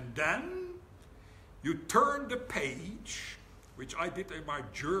justice, and then you turn the page, which I did in my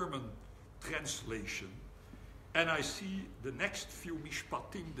German translation, and I see the next few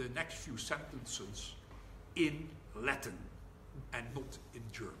mishpatim, the next few sentences, in Latin and not in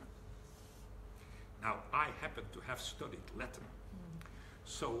German. Now, I happen to have studied Latin,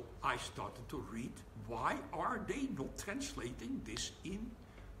 so I started to read, why are they not translating this in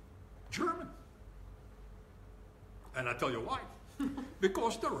German? And I tell you why.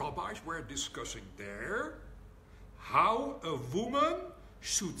 Because the rabbis were discussing there how a woman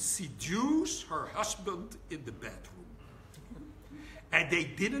should seduce her husband in the bedroom. And they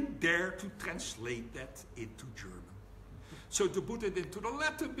didn't dare to translate that into German. So to put it into the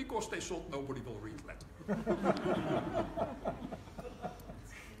Latin because they thought nobody will read Latin.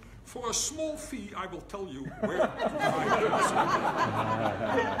 For a small fee, I will tell you where to find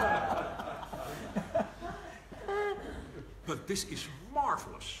it. But this is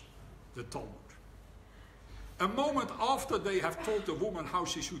marvelous, the Talmud. A moment after they have told the woman how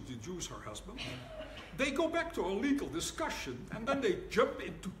she should seduce her husband, they go back to a legal discussion, and then they jump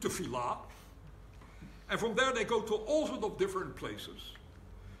into tefillah, and from there they go to all sorts of different places.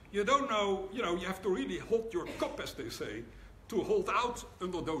 You don't know, you have to really hold your cup, as they say, to hold out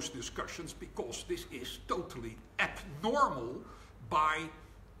under those discussions, because this is totally abnormal by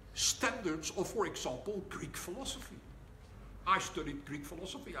standards of, for example, Greek philosophy. I studied Greek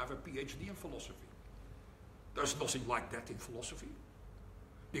philosophy. I have a PhD in philosophy. There's nothing like that in philosophy,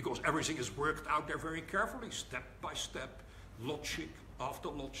 because everything is worked out there very carefully, step by step, logic after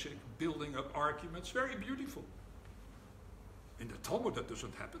logic, building up arguments, very beautiful. In the Talmud that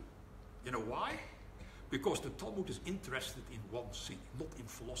doesn't happen. You know why? Because the Talmud is interested in one thing, not in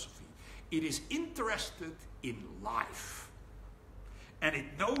philosophy. It is interested in life. And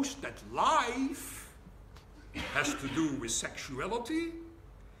it knows that life has to do with sexuality,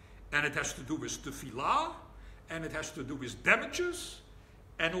 and it has to do with tefillah, and it has to do with damages,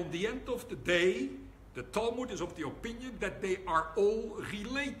 and on the end of the day, the Talmud is of the opinion that they are all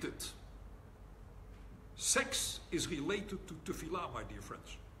related. Sex is related to tefillah, my dear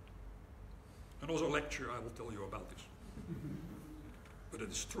friends. Another lecture I will tell you about this. But it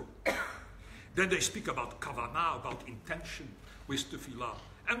is true. Then they speak about kavanah, about intention with tefillah.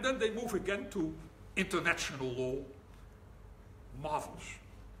 And then they move again to international law. Marvelous.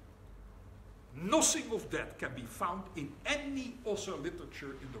 Nothing of that can be found in any other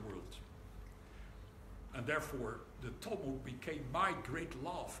literature in the world. And therefore, the Talmud became my great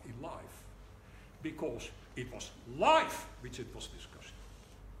love in life, because it was life which it was discussing,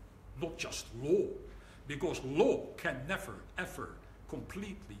 not just law, because law can never, ever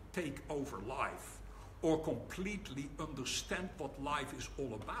completely take over life or completely understand what life is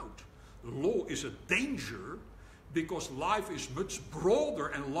all about. Law is a danger, because life is much broader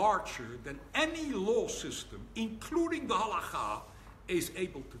and larger than any law system, including the halakha, is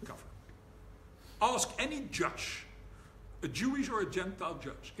able to cover. Ask any judge, a Jewish or a Gentile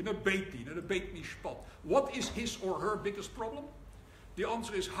judge, in a Beit Din, in a Beit Mishpat, what is his or her biggest problem? The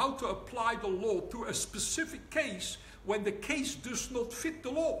answer is how to apply the law to a specific case when the case does not fit the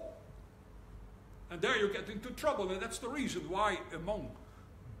law. And there you get into trouble, and that's the reason why among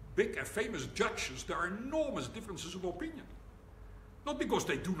big and famous judges there are enormous differences of opinion. Not because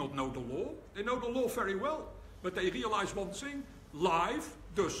they do not know the law, they know the law very well, but they realize one thing: life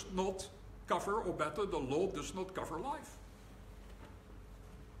does not cover, or better, the law does not cover life.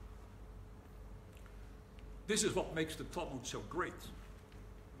 This is what makes the Talmud so great.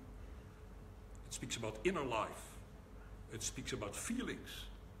 It speaks about inner life, it speaks about feelings,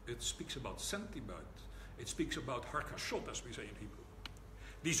 it speaks about sentiment, it speaks about harkashot, as we say in Hebrew.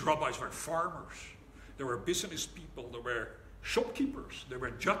 These rabbis were farmers, they were business people, they were shopkeepers, they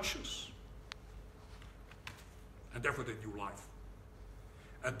were judges. And therefore they knew life.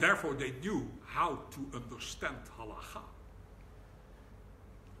 And therefore they knew how to understand halakha.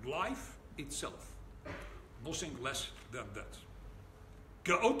 Life itself, nothing less than that.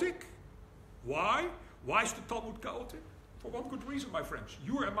 Chaotic? Why? Why is the Talmud chaotic? For one good reason, my friends.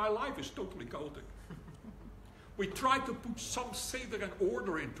 Your and my life is totally chaotic. We try to put some seder and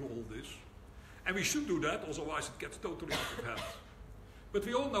order into all this, and we should do that, otherwise it gets totally out of hand. But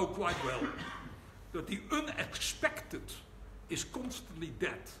we all know quite well that the unexpected is constantly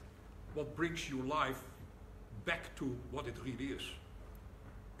that what brings your life back to what it really is.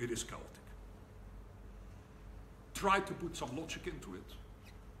 It is chaotic. try to put some logic into it.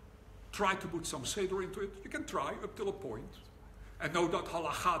 Try to put some seder into it. You can try up till a point. And no doubt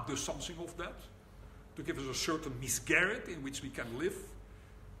halacha does something of that, to give us a certain misgarret in which we can live,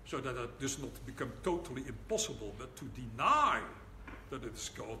 so that it does not become totally impossible, but to deny that it is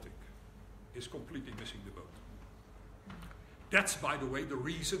chaotic is completely missing the boat. That's, by the way, the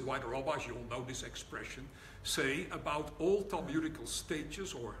reason why the rabbis, you all know this expression, say about all Talmudical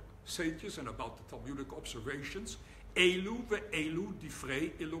stages or sages and about the Talmudic observations, Elu ve'elu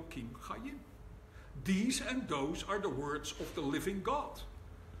divrei Elokim chayim. These and those are the words of the living God.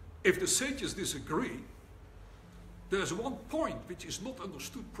 If the sages disagree, there's one point which is not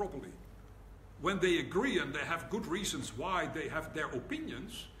understood properly. When they agree and they have good reasons why they have their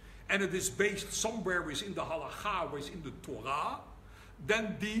opinions, and it is based somewhere within the halacha, within the Torah,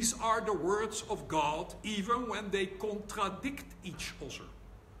 then these are the words of God, even when they contradict each other.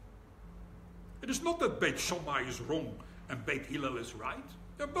 It is not that Beit Shammai is wrong and Beit Hillel is right.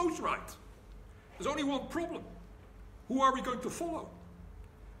 They're both right. There's only one problem. Who are we going to follow?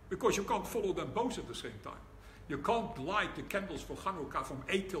 Because you can't follow them both at the same time. You can't light the candles for Hanukkah from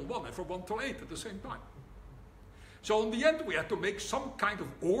 8 till 1 and from 1 till 8 at the same time. So in the end we had to make some kind of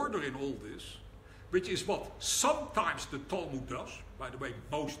order in all this, which is what sometimes the Talmud does. By the way,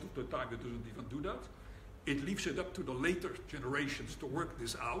 most of the time it doesn't even do that. It leaves it up to the later generations to work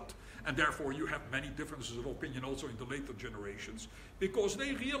this out, and therefore you have many differences of opinion also in the later generations, because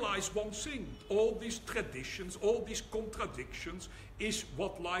they realize one thing: all these traditions, all these contradictions is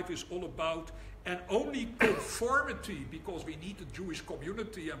what life is all about, and only conformity, because we need a Jewish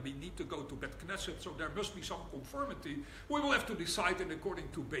community and we need to go to Bet Knesset, so there must be some conformity. We will have to decide in according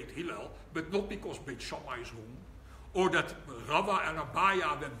to Beit Hillel, but not because Beit Shammai is wrong, or that Rava and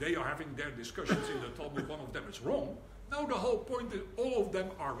Abaya, when they are having their discussions in the Talmud, one of them is wrong. No, the whole point is all of them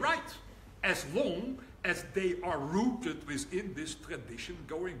are right, as long as they are rooted within this tradition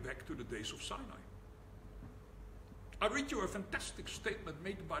going back to the days of Sinai. I read you a fantastic statement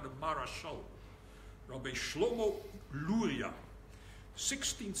made by the Marashal, Rabbi Shlomo Luria,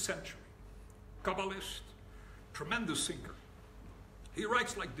 16th century, Kabbalist, tremendous thinker. He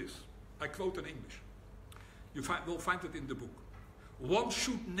writes like this, I quote in English. You will find it in the book. One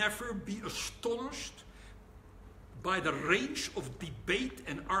should never be astonished by the range of debate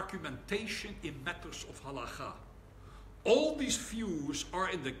and argumentation in matters of halacha. All these views are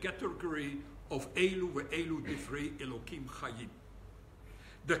in the category of Elu ve'elu divrei Elokim chayim.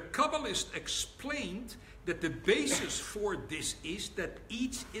 The Kabbalist explained that the basis for this is that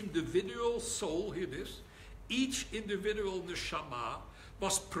each individual soul, hear this, each individual neshama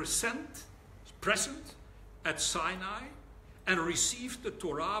was present at Sinai and received the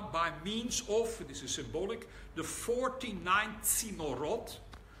Torah by means of, this is symbolic, the 49 tzinorot,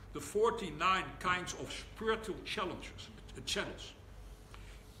 the 49 kinds of spiritual channels.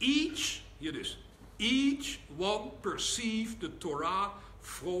 Each, hear this, each one perceived the Torah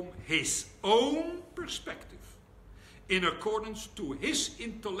from his own perspective, in accordance to his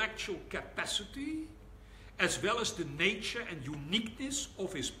intellectual capacity, as well as the nature and uniqueness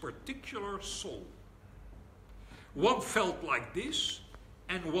of his particular soul. One felt like this,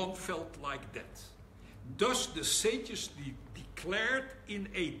 and one felt like that. Thus the sages declared in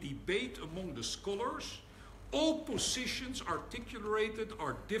a debate among the scholars, all positions articulated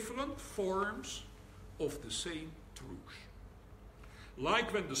are different forms of the same truth.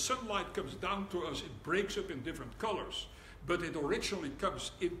 Like when the sunlight comes down to us, it breaks up in different colors, but it originally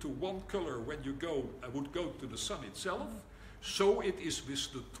comes into one color when you would go to the sun itself, so it is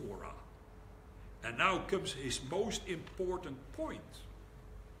with the Torah. And now comes his most important point.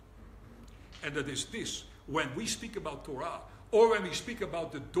 And that is this: when we speak about Torah, or when we speak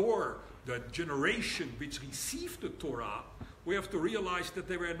about the generation which received the Torah, we have to realize that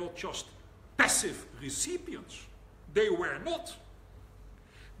they were not just passive recipients. They were not.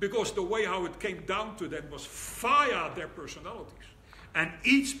 Because the way how it came down to them was via their personalities. And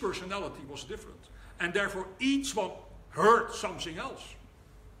each personality was different. And therefore each one heard something else.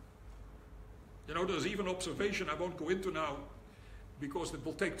 You know, there's even observation I won't go into now because it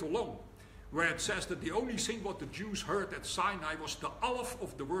will take too long, where it says that the only thing what the Jews heard at Sinai was the aleph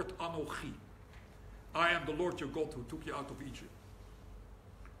of the word Anochi. I am the Lord your God who took you out of Egypt.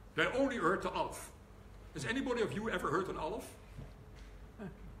 They only heard the aleph. Has anybody of you ever heard an aleph?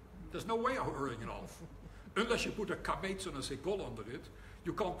 There's no way of hearing an aleph. Unless you put a kametz and a segol under it,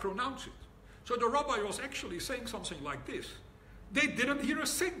 you can't pronounce it. So the rabbi was actually saying something like this. They didn't hear a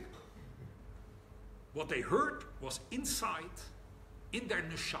thing. What they heard was inside, in their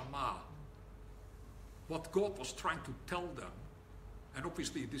neshama, what God was trying to tell them. And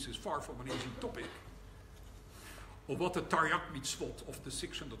obviously this is far from an easy topic. of what the Taryag mitzvot of the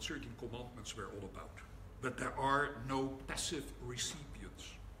 613 commandments were all about. But there are no passive recipients.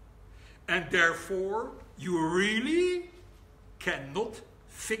 And therefore, you really cannot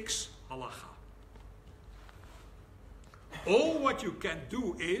fix halacha. All what you can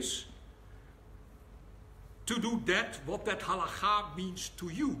do is to do that, what that halacha means to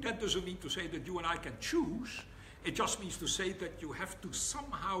you. That doesn't mean to say that you and I can choose. It just means to say that you have to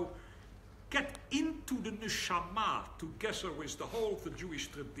somehow get into the neshama together with the whole of the Jewish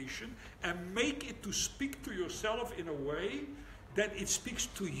tradition and make it to speak to yourself in a way that it speaks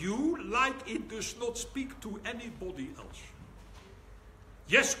to you like it does not speak to anybody else.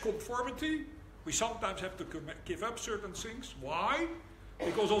 Yes, conformity. We sometimes have to give up certain things. Why?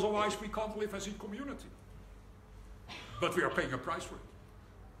 Because otherwise we can't live as a community. But we are paying a price for it.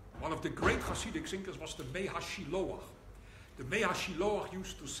 One of the great Hasidic thinkers was the Mei HaShiloach. The Mei HaShiloach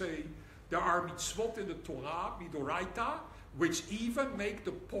used to say, there are mitzvot in the Torah, midoraita, which even make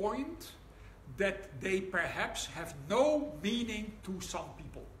the point that they perhaps have no meaning to some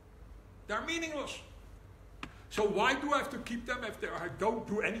people. They're meaningless. So why do I have to keep them if they don't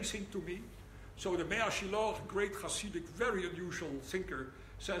do anything to me? So the Mei HaShiloach, great Hasidic, very unusual thinker,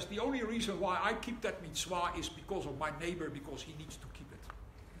 says the only reason why I keep that mitzvah is because of my neighbor, because he needs to keep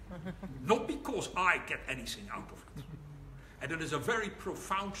it. Not because I get anything out of it. And that is a very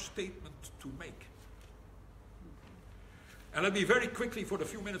profound statement to make. And let me very quickly, for the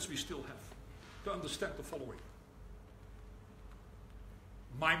few minutes we still have, to understand the following.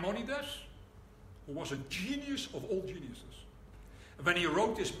 Maimonides, who was a genius of all geniuses, when he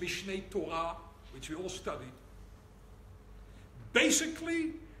wrote his Mishneh Torah, which we all studied,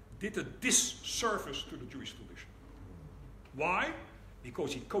 basically did a disservice to the Jewish tradition. Why?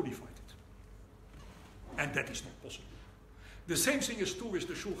 Because he codified it. And that is not possible. The same thing is true with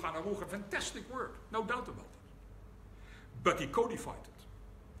the Shulchan Aruch, a fantastic work, no doubt about it. But he codified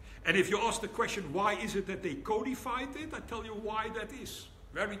it. And if you ask the question, why is it that they codified it? I tell you why that is.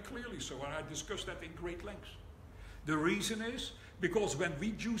 Very clearly so, and I discussed that in great length. The reason is, because when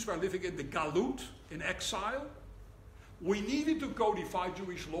we Jews were living in the Galut, in exile, we needed to codify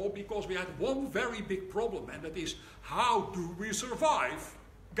Jewish law because we had one very big problem, and that is, how do we survive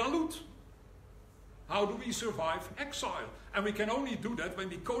Galut? How do we survive exile? And we can only do that when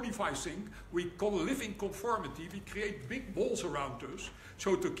we codify things, we live in conformity, we create big walls around us,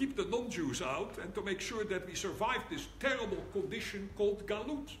 so to keep the non-Jews out and to make sure that we survive this terrible condition called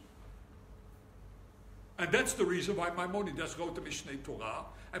Galut. And that's the reason why Maimonides wrote the Mishneh Torah.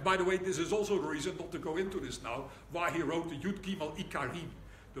 And by the way, this is also the reason, not to go into this now, why he wrote the Yud Gimel Ikarim,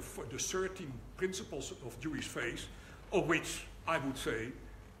 the 13 principles of Jewish faith, of which I would say,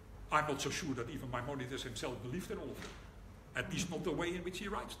 I'm not so sure that even Maimonides himself believed in all of them. At least not the way in which he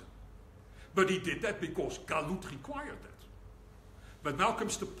writes them. But he did that because Galut required that. But now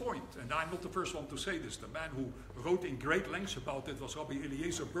comes the point, and I'm not the first one to say this. The man who wrote in great lengths about it was Rabbi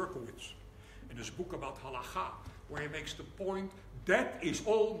Eliezer Berkowitz, in his book about Halacha, where he makes the point, that is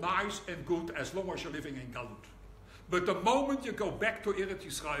all nice and good as long as you're living in Galut. But the moment you go back to Eretz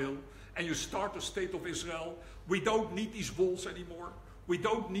Israel, and you start the state of Israel, we don't need these walls anymore. We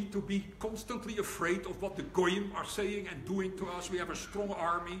don't need to be constantly afraid of what the Goyim are saying and doing to us. We have a strong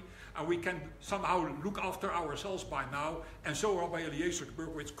army, and we can somehow look after ourselves by now. And so Rabbi Eliezer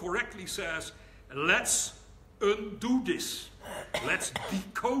Berkowitz correctly says, let's undo this. Let's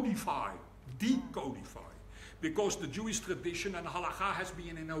decodify. Because the Jewish tradition and Halacha has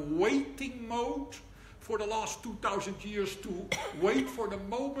been in a waiting mode for the last 2,000 years to wait for the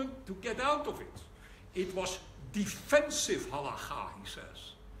moment to get out of it. It was defensive Halacha, he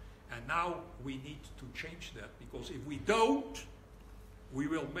says. And now we need to change that, because if we don't, we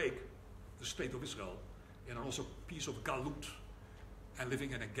will make the state of Israel in also a piece of Galut and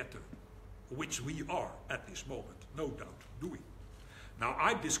living in a ghetto, which we are at this moment, no doubt, doing. Now,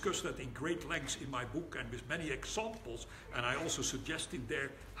 I discussed that in great lengths in my book and with many examples, and I also suggested there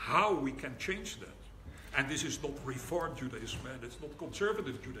how we can change that. And this is not Reform Judaism, and it's not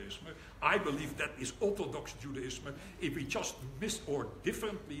conservative Judaism. I believe that is Orthodox Judaism if we just or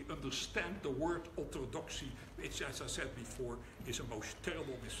differently understand the word orthodoxy, which, as I said before, is a most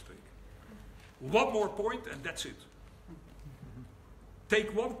terrible mistake. One more point, and that's it.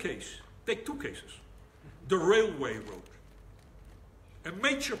 Take one case, take two cases. The railway road. A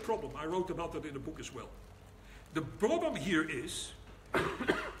major problem, I wrote about that in the book as well. The problem here is,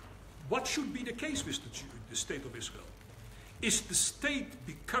 what should be the case with the state of Israel? Is the state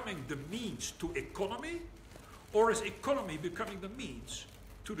becoming the means to economy, or is economy becoming the means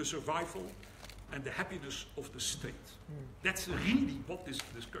to the survival and the happiness of the state? That's really what this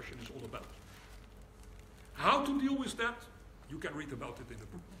discussion is all about. How to deal with that? You can read about it in the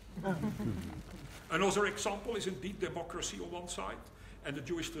book. Another example is indeed democracy on one side and the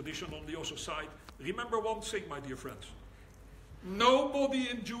Jewish tradition on the other side. Remember one thing, my dear friends. Nobody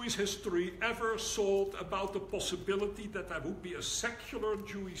in Jewish history ever thought about the possibility that there would be a secular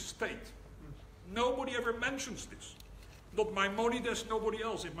Jewish state. Nobody ever mentions this. Not Maimonides, nobody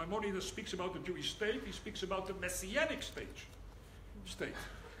else. If Maimonides speaks about the Jewish state, he speaks about the Messianic state.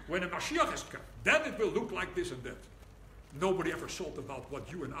 When a Mashiach has come, then it will look like this and that. Nobody ever thought about what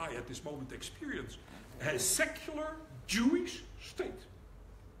you and I at this moment experience. A secular Jewish state.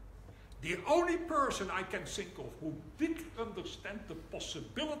 The only person I can think of who did understand the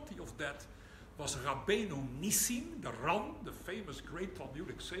possibility of that was Rabbeinu Nissim, the Ran, the famous great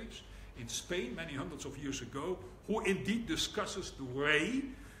Talmudic sage in Spain many hundreds of years ago, who indeed discusses the way,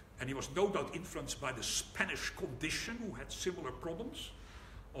 and he was no doubt influenced by the Spanish condition, who had similar problems,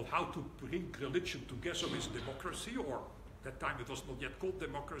 of how to bring religion together with democracy, or at that time it was not yet called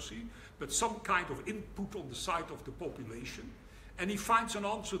democracy, but some kind of input on the side of the population. And he finds an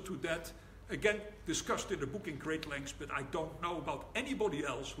answer to that, again discussed in the book in great lengths, but I don't know about anybody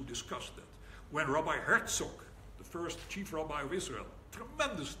else who discussed that. When Rabbi Herzog, the first chief rabbi of Israel,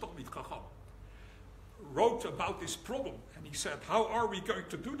 tremendous Talmid Chacham, wrote about this problem, and he said, how are we going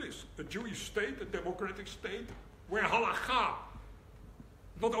to do this? A Jewish state, a democratic state, where halakha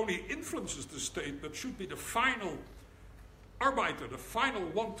not only influences the state, but should be the final arbiter, the final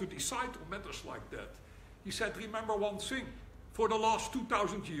one to decide on matters like that. He said, remember one thing, for the last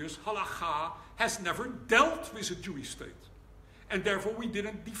 2,000 years, halakha has never dealt with a Jewish state. And therefore we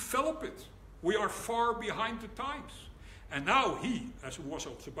didn't develop it. We are far behind the times. And now he, as who was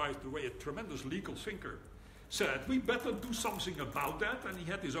also, by the way, a tremendous legal thinker, said, we better do something about that. And he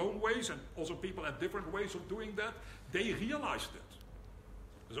had his own ways, and also people had different ways of doing that. They realized that.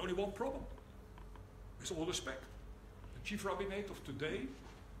 There's only one problem. With all respect. The chief rabbinate of today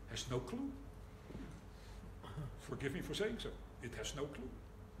has no clue. Forgive me for saying so. It has no clue.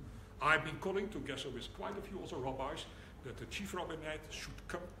 I've been calling together with quite a few other rabbis that the chief rabbinate should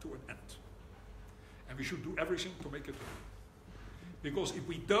come to an end. And we should do everything to make it happen. Because if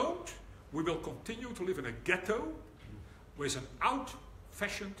we don't, we will continue to live in a ghetto with an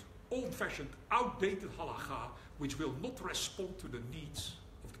old-fashioned, outdated halakha, which will not respond to the needs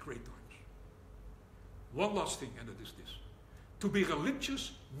of the great times. One last thing, and it is this. To be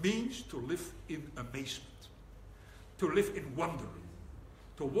religious means to live in amazement. To live in wonder.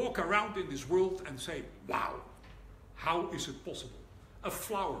 To walk around in this world and say, wow, how is it possible? A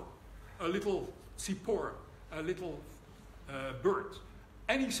flower, a little tzipor, a little bird,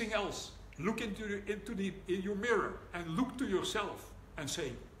 anything else. Look in your mirror and look to yourself and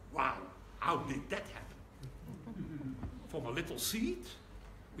say, wow, how did that happen? From a little seed,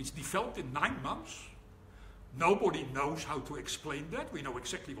 which developed in 9 months. Nobody knows how to explain that. We know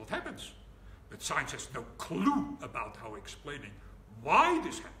exactly what happens. But science has no clue about how explaining why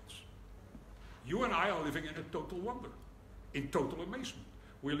this happens. You and I are living in a total wonder, in total amazement.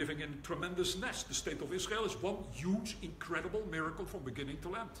 We're living in a tremendous nest. The state of Israel is one huge, incredible miracle from beginning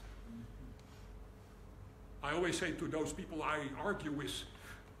to end. I always say to those people I argue with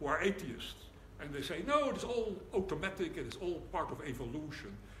who are atheists, and they say, no, it's all automatic, it is all part of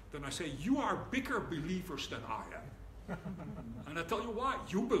evolution. Then I say, you are bigger believers than I am. And I tell you why.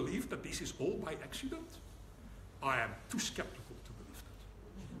 You believe that this is all by accident? I am too skeptical to believe that.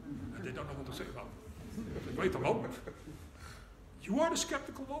 And they don't know what to say about it. They wait a moment. You are the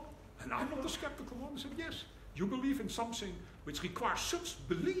skeptical one, and I'm not the skeptical one. I said, yes, you believe in something which requires such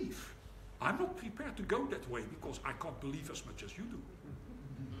belief. I'm not prepared to go that way because I can't believe as much as you do.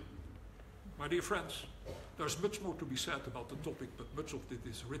 My dear friends, there's much more to be said about the topic, but much of it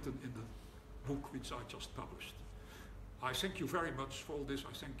is written in the book which I just published. I thank you very much for all this.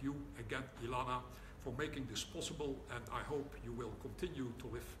 I thank you again, Ilana, for making this possible, and I hope you will continue to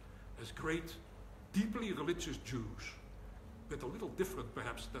live as great, deeply religious Jews, but a little different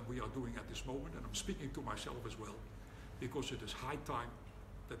perhaps than we are doing at this moment, and I'm speaking to myself as well, because it is high time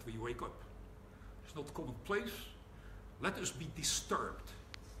that we wake up. It's not commonplace. Let us be disturbed.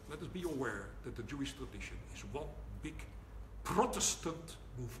 Let us be aware that the Jewish tradition is one big Protestant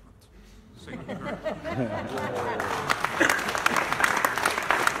movement. Thank you very much.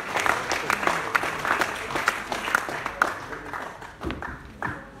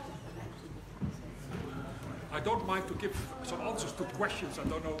 I don't mind to give some answers to questions. I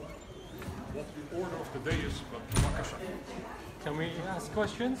don't know what the order of the day is, but Wakasha. Can we ask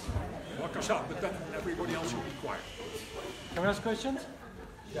questions? Wakasha, but then everybody else will be quiet. Can we ask questions?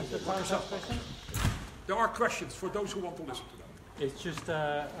 Yes, questions? There are questions for those who want to listen to them. It's just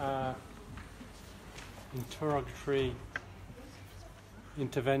interrogatory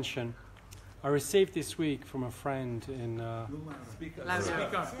intervention. I received this week from a friend in.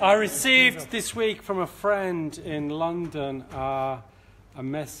 I received this week from a friend in London a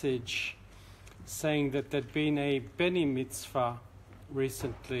message saying that there'd been a Beni mitzvah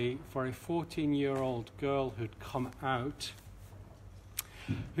recently for a 14-year-old girl who'd come out,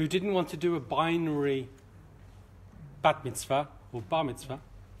 who didn't want to do a binary bat mitzvah or bar mitzvah.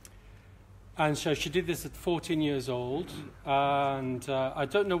 And so she did this at 14 years old, and I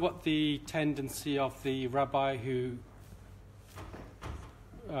don't know what the tendency of the rabbi who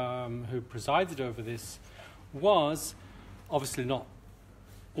presided over this was. Obviously not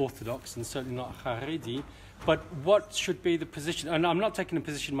Orthodox and certainly not Haredi, but what should be the position? And I'm not taking a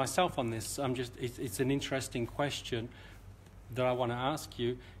position myself on this. It's an interesting question that I want to ask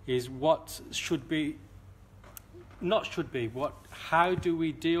you, is what should be, not should be, how do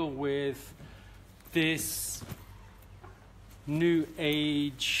we deal with this new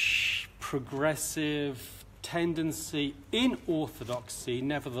age progressive tendency in Orthodoxy,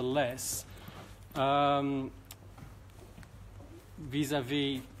 nevertheless,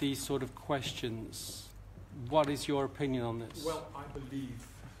 vis-a-vis these sort of questions? What is your opinion on this? Well, I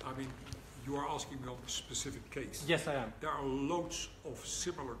mean, you are asking me on a specific case. Yes, I am. There are loads of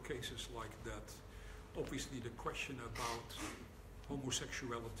similar cases like that. Obviously, the question about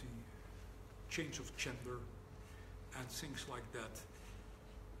homosexuality, change of gender, and things like that.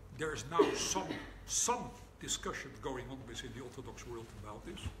 There is now some discussion going on within the Orthodox world about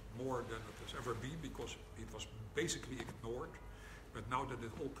this, more than it has ever been, because it was basically ignored. But now that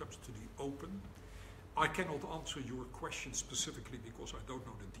it all comes to the open, I cannot answer your question specifically because I don't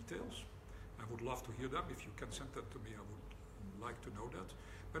know the details. I would love to hear them. If you can send that to me, I would like to know that.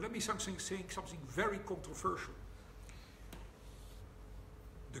 But let me say something very controversial.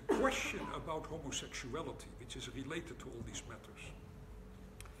 The question about homosexuality, which is related to all these matters,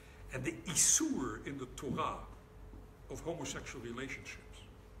 and the isur in the Torah of homosexual relationships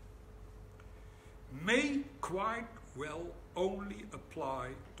may quite well only apply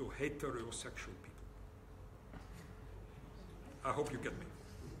to heterosexual people. I hope you get me.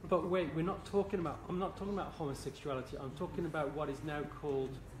 But wait, I'm not talking about homosexuality. I'm talking about what is now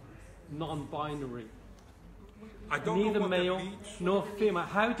called non-binary. I don't Neither know what male that means. nor female.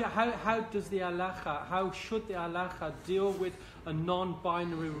 How does the halacha, how should the halacha deal with a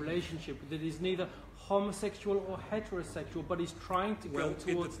non-binary relationship that is neither homosexual or heterosexual, but is trying to go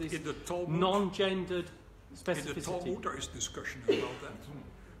towards this non-gendered specificity? In the Talmud, there is discussion about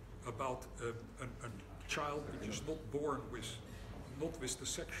that, about a child which is not born not with the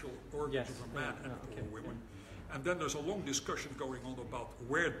sexual organs of a man and or women. And then there's a long discussion going on about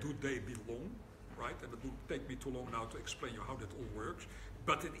where do they belong, right? And it would take me too long now to explain you how that all works.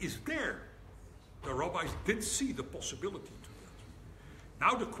 But it is there. The rabbis did see the possibility to that.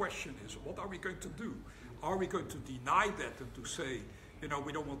 Now the question is, what are we going to do? Are we going to deny that and to say,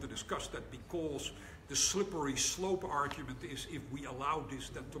 we don't want to discuss that because the slippery slope argument is if we allow this,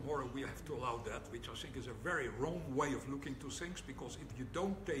 then tomorrow we have to allow that, which I think is a very wrong way of looking to things, because if you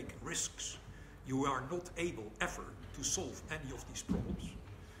don't take risks, you are not able ever to solve any of these problems.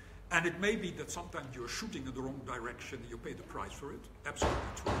 And it may be that sometimes you're shooting in the wrong direction and you pay the price for it. Absolutely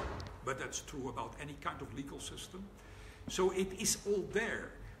true. But that's true about any kind of legal system. So it is all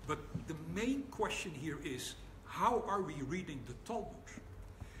there. But the main question here is, how are we reading the Talmud?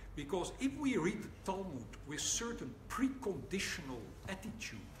 Because if we read the Talmud with certain preconditional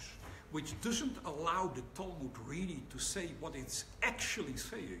attitudes, which doesn't allow the Talmud really to say what it's actually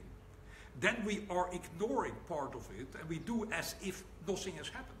saying, then we are ignoring part of it and we do as if nothing has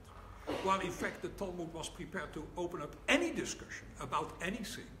happened. While in fact the Talmud was prepared to open up any discussion about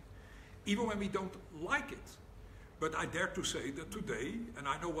anything, even when we don't like it. But I dare to say that today, and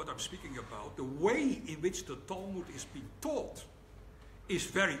I know what I'm speaking about, the way in which the Talmud is being taught is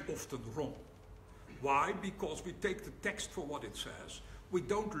very often wrong. Why? Because we take the text for what it says. We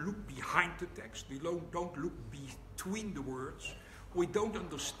don't look behind the text. We don't look between the words. We don't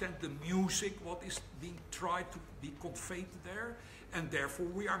understand the music, what is being tried to be conveyed there. And therefore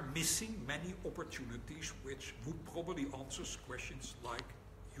we are missing many opportunities which would probably answer questions like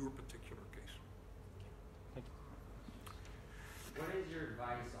your particular case. Thank you. What is your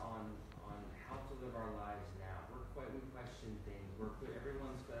advice on how to live our lives now? We question things.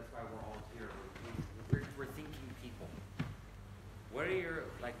 That's why we're all here. We're thinking people. What is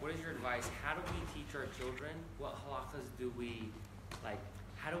your advice? How do we teach our children? What halachas do we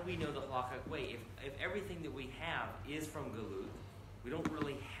how do we know the halacha? Wait, if everything that we have is from Galut, we don't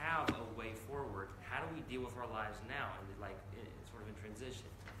really have a way forward. How do we deal with our lives now and sort of in transition?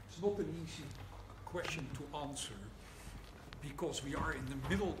 It's not an easy question to answer because we are in the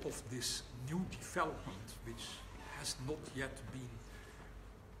middle of this new development which has not yet been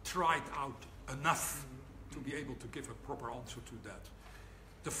tried out enough to be able to give a proper answer to that.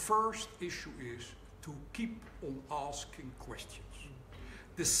 The first issue is to keep on asking questions.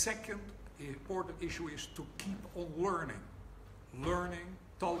 The second important issue is to keep on learning. Learning,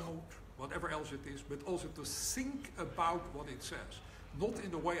 Talmud, whatever else it is, but also to think about what it says. Not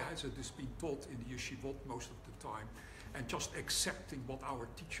in the way as it is being taught in the yeshivot most of the time, and just accepting what our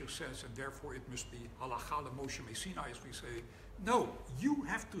teacher says, and therefore it must be halacha Moshe Messina, as we say. No, you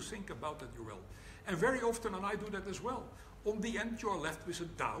have to think about it, you will. And very often, and I do that as well, on the end you are left with a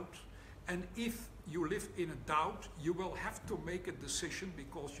doubt, and if you live in a doubt, you will have to make a decision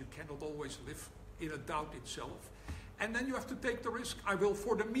because you cannot always live in a doubt itself. And then you have to take the risk. I will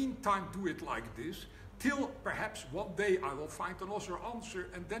for the meantime do it like this, till perhaps one day I will find another answer,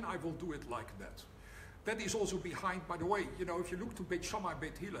 and then I will do it like that. That is also behind, by the way, you know, if you look to Beit Shammai,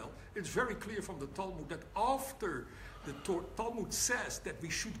 Beit Hillel, it's very clear from the Talmud that after the Talmud says that we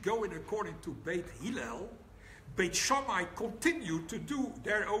should go in according to Beit Hillel, Beit Shammai continued to do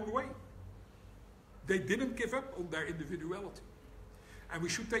their own way. They didn't give up on their individuality. And we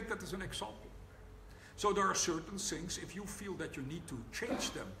should take that as an example. So there are certain things, if you feel that you need to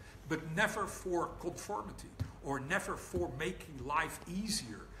change them, but never for conformity, or never for making life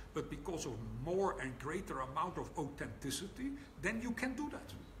easier, but because of more and greater amount of authenticity, then you can do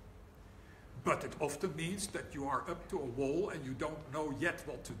that. But it often means that you are up to a wall and you don't know yet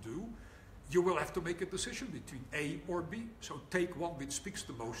what to do. You will have to make a decision between A or B. So take one which speaks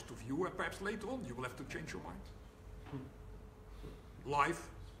the most of you, and perhaps later on you will have to change your mind. Life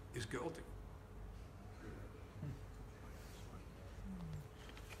is guilty.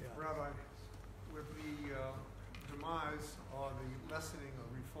 Rabbi, with the demise or the lessening of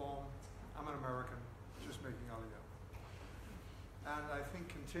reform, I'm an American, just making Aliyah. And I think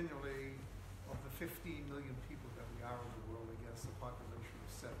continually of the 15 million people that we are in the world against a population of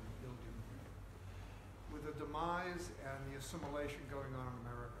 7 billion, with the demise and the assimilation going on in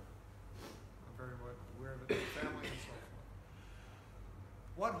America, I'm very much aware of it, family and so forth.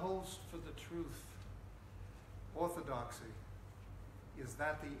 What holds for the truth? Orthodoxy. Is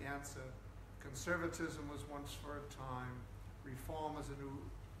that the answer? Conservatism was once for a time. Reform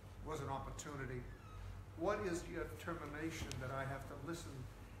was an opportunity. What is your determination that I have to listen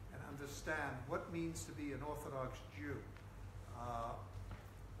and understand what means to be an Orthodox Jew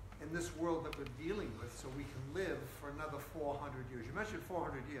in this world that we're dealing with, so we can live for another 400 years? You mentioned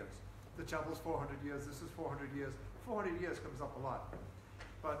 400 years. The chapel's 400 years. This is 400 years. 400 years comes up a lot.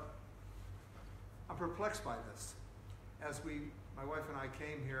 But I'm perplexed by this. As my wife and I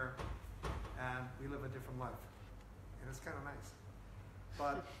came here, and we live a different life. And it's kind of nice.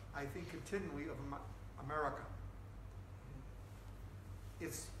 But I think continually of America.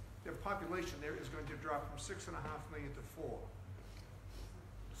 Their population there is going to drop from 6.5 million to 4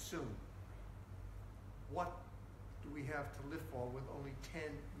 soon. What do we have to live for with only 10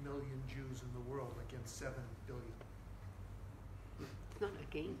 million Jews in the world against 7 billion? It's not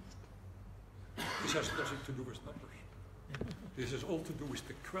against. This has nothing to do with numbers. This has all to do with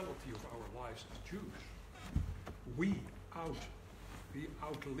the quality of our lives as Jews. We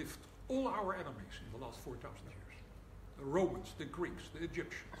outlived all our enemies in the last 4,000 years. The Romans, the Greeks, the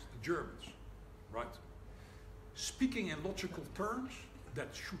Egyptians, the Germans, right? Speaking in logical terms, that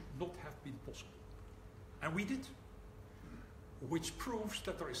should not have been possible. And we did. Which proves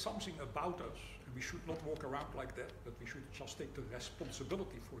that there is something about us, and we should not walk around like that, but we should just take the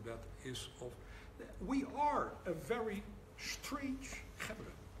responsibility for that, we are a very strange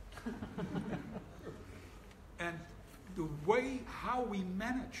gathering. And the way how we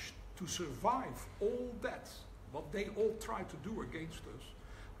managed to survive all that, what they all tried to do against us,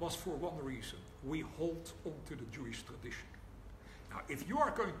 was for one reason. We hold on to the Jewish tradition. Now, if you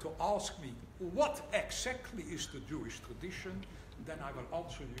are going to ask me what exactly is the Jewish tradition, then I will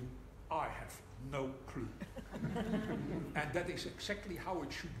answer you, I have no clue. And that is exactly how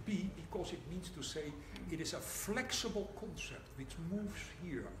it should be, because it means to say it is a flexible concept which moves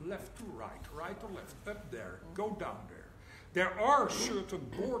here, left to right, right to left, up there, go down there. There are certain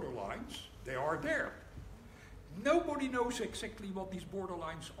borderlines, they are there. Nobody knows exactly what these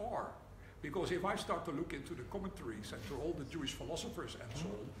borderlines are. Because if I start to look into the commentaries and to all the Jewish philosophers and so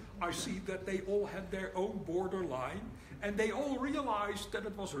on, I see that they all had their own borderline, and they all realized that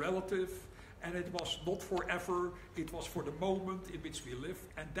it was relative, and it was not forever, it was for the moment in which we live,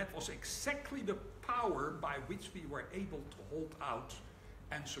 and that was exactly the power by which we were able to hold out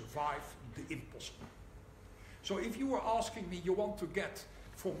and survive the impossible. So if you were asking me, you want to get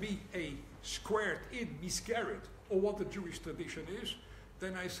for me a squared in miscarriage or what the Jewish tradition is,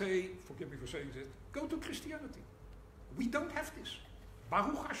 then I say, forgive me for saying this, go to Christianity. We don't have this.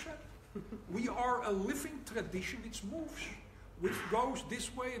 Baruch Hashem. We are a living tradition which moves, which goes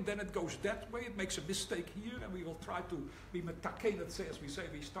this way and then it goes that way. It makes a mistake here and we will try to be metaken, let's say, as we say,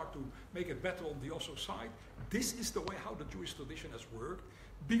 we start to make it better on the other side. This is the way how the Jewish tradition has worked,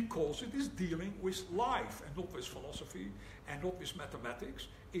 because it is dealing with life and not with philosophy and not with mathematics.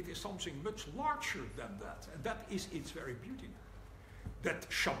 It is something much larger than that, and that is its very beauty. That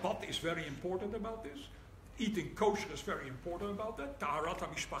Shabbat is very important about this. Eating kosher is very important about that. Taharat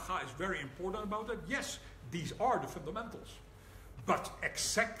HaMishpacha is very important about that. Yes, these are the fundamentals. But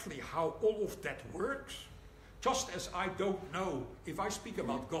exactly how all of that works, just as I don't know, if I speak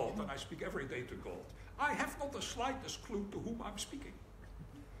about God, and I speak every day to God, I have not the slightest clue to whom I'm speaking.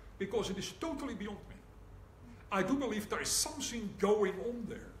 Because it is totally beyond me. I do believe there is something going on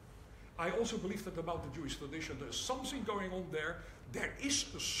there. I also believe that about the Jewish tradition, there is something going on there. There is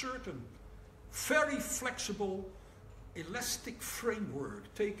a certain very flexible, elastic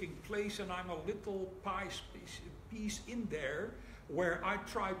framework taking place, and I'm a little piece in there where I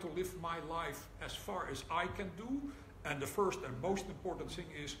try to live my life as far as I can do. And the first and most important thing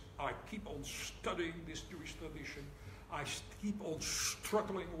is I keep on studying this Jewish tradition. I keep on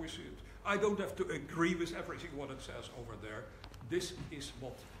struggling with it. I don't have to agree with everything what it says over there. This is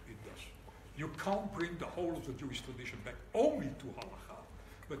what it does. You can't bring the whole of the Jewish tradition back only to Halacha.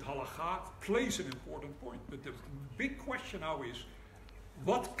 But Halacha plays an important point. But the big question now is,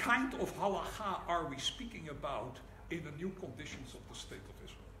 what kind of Halacha are we speaking about in the new conditions of the state of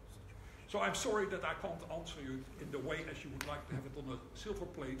Israel? So I'm sorry that I can't answer you in the way as you would like to have it on a silver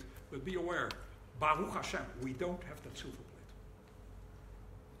plate, but be aware, Baruch Hashem, we don't have that silver plate.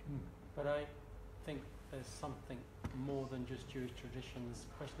 But I think there's something more than just Jewish traditions,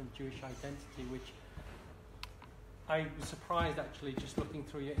 a question of Jewish identity, which I was surprised actually just looking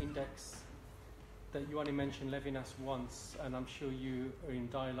through your index that you only mentioned Levinas once, and I'm sure you are in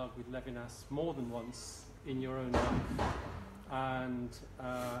dialogue with Levinas more than once in your own life. And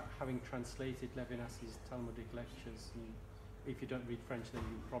having translated Levinas's Talmudic lectures, and if you don't read French, then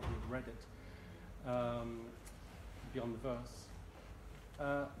you probably have read it, beyond the verse.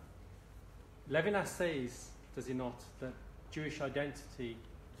 Levinas says, does he not, that Jewish identity,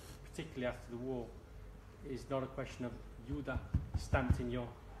 particularly after the war, is not a question of Yudah stamped in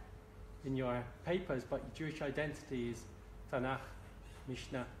your papers, but Jewish identity is Tanakh,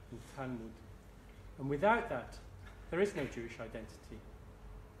 Mishnah, and Talmud. And without that, there is no Jewish identity.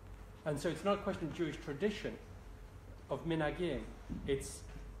 And so it's not a question of Jewish tradition, of minhagim, it's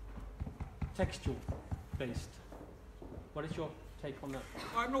textual based. What is your take on that?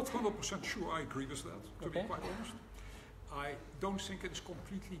 I'm not 100% sure I agree with that, to be quite honest. I don't think it is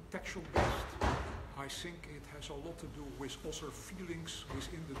completely textual based. I think it has a lot to do with other feelings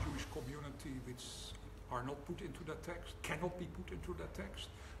within the Jewish community which are not put into that text, cannot be put into that text,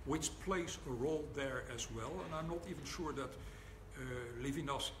 which plays a role there as well. And I'm not even sure that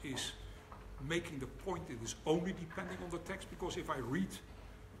Levinas is making the point it is only depending on the text, because if I read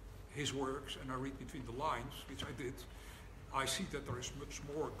his works and I read between the lines, which I did, I see that there is much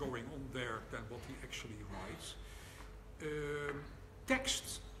more going on there than what he actually writes.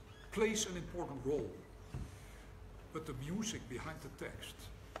 Text plays an important role, but the music behind the text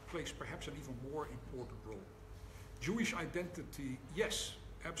plays perhaps an even more important role. Jewish identity, yes,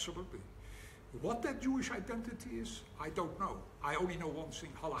 absolutely. What that Jewish identity is, I don't know. I only know one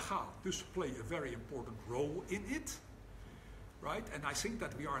thing, Halacha does play a very important role in it, right? And I think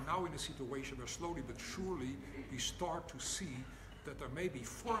that we are now in a situation where slowly but surely we start to see that there may be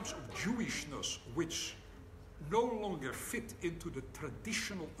forms of Jewishness which no longer fit into the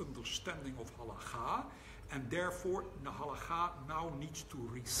traditional understanding of Halacha, and therefore the Halacha now needs to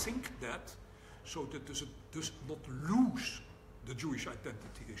rethink that so that it does not lose the Jewish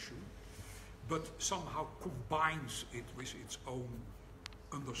identity issue, but somehow combines it with its own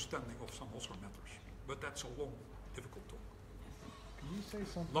understanding of some other matters. But that's a long, difficult talk. Can you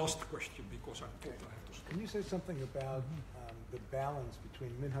say something? Last question, because I'm told I have to stop. Can you say something about the balance between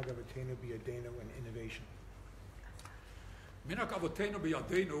Minhag Avotenu B'Yadeinu and innovation? Minhag Avotenu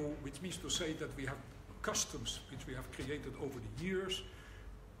B'Yadeinu, which means to say that we have customs which we have created over the years,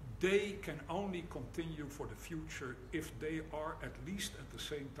 they can only continue for the future if they are at least at the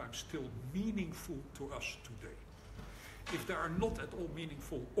same time still meaningful to us today. If they are not at all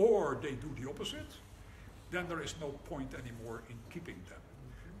meaningful, or they do the opposite, then there is no point anymore in keeping them.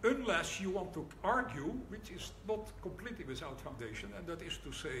 Unless you want to argue, which is not completely without foundation, and that is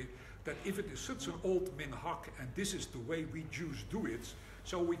to say that if it is such an old minhag and this is the way we Jews do it,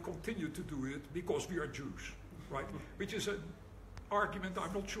 So we continue to do it because we are Jews, right? Which is an argument,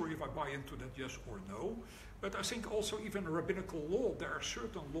 I'm not sure if I buy into that, yes or no. But I think also even rabbinical law, there are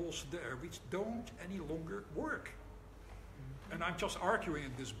certain laws there which don't any longer work. And I'm just arguing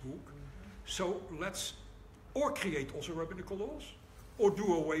in this book. So let's or create also rabbinical laws, or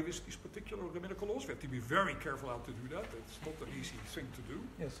do away with these particular rabbinical laws. We have to be very careful how to do that. It's not an easy thing to do.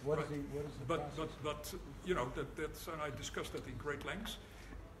 Yes, what is the process? But you know, that's, and I discussed that in great lengths.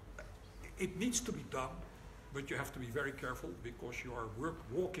 It needs to be done, but you have to be very careful because you are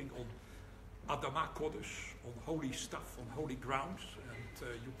walking on Adama Kodesh, on holy stuff, on holy grounds, and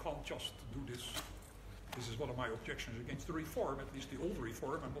you can't just do this. This is one of my objections against the reform, at least the old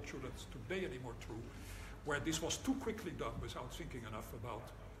reform. I'm not sure that's today anymore true, where this was too quickly done without thinking enough about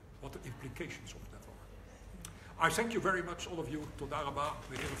what the implications of that are. I thank you very much, all of you. Toda Rabba.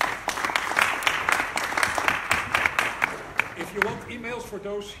 If you want emails for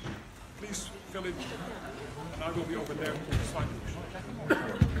those, please fill in, and I will be over there to sign.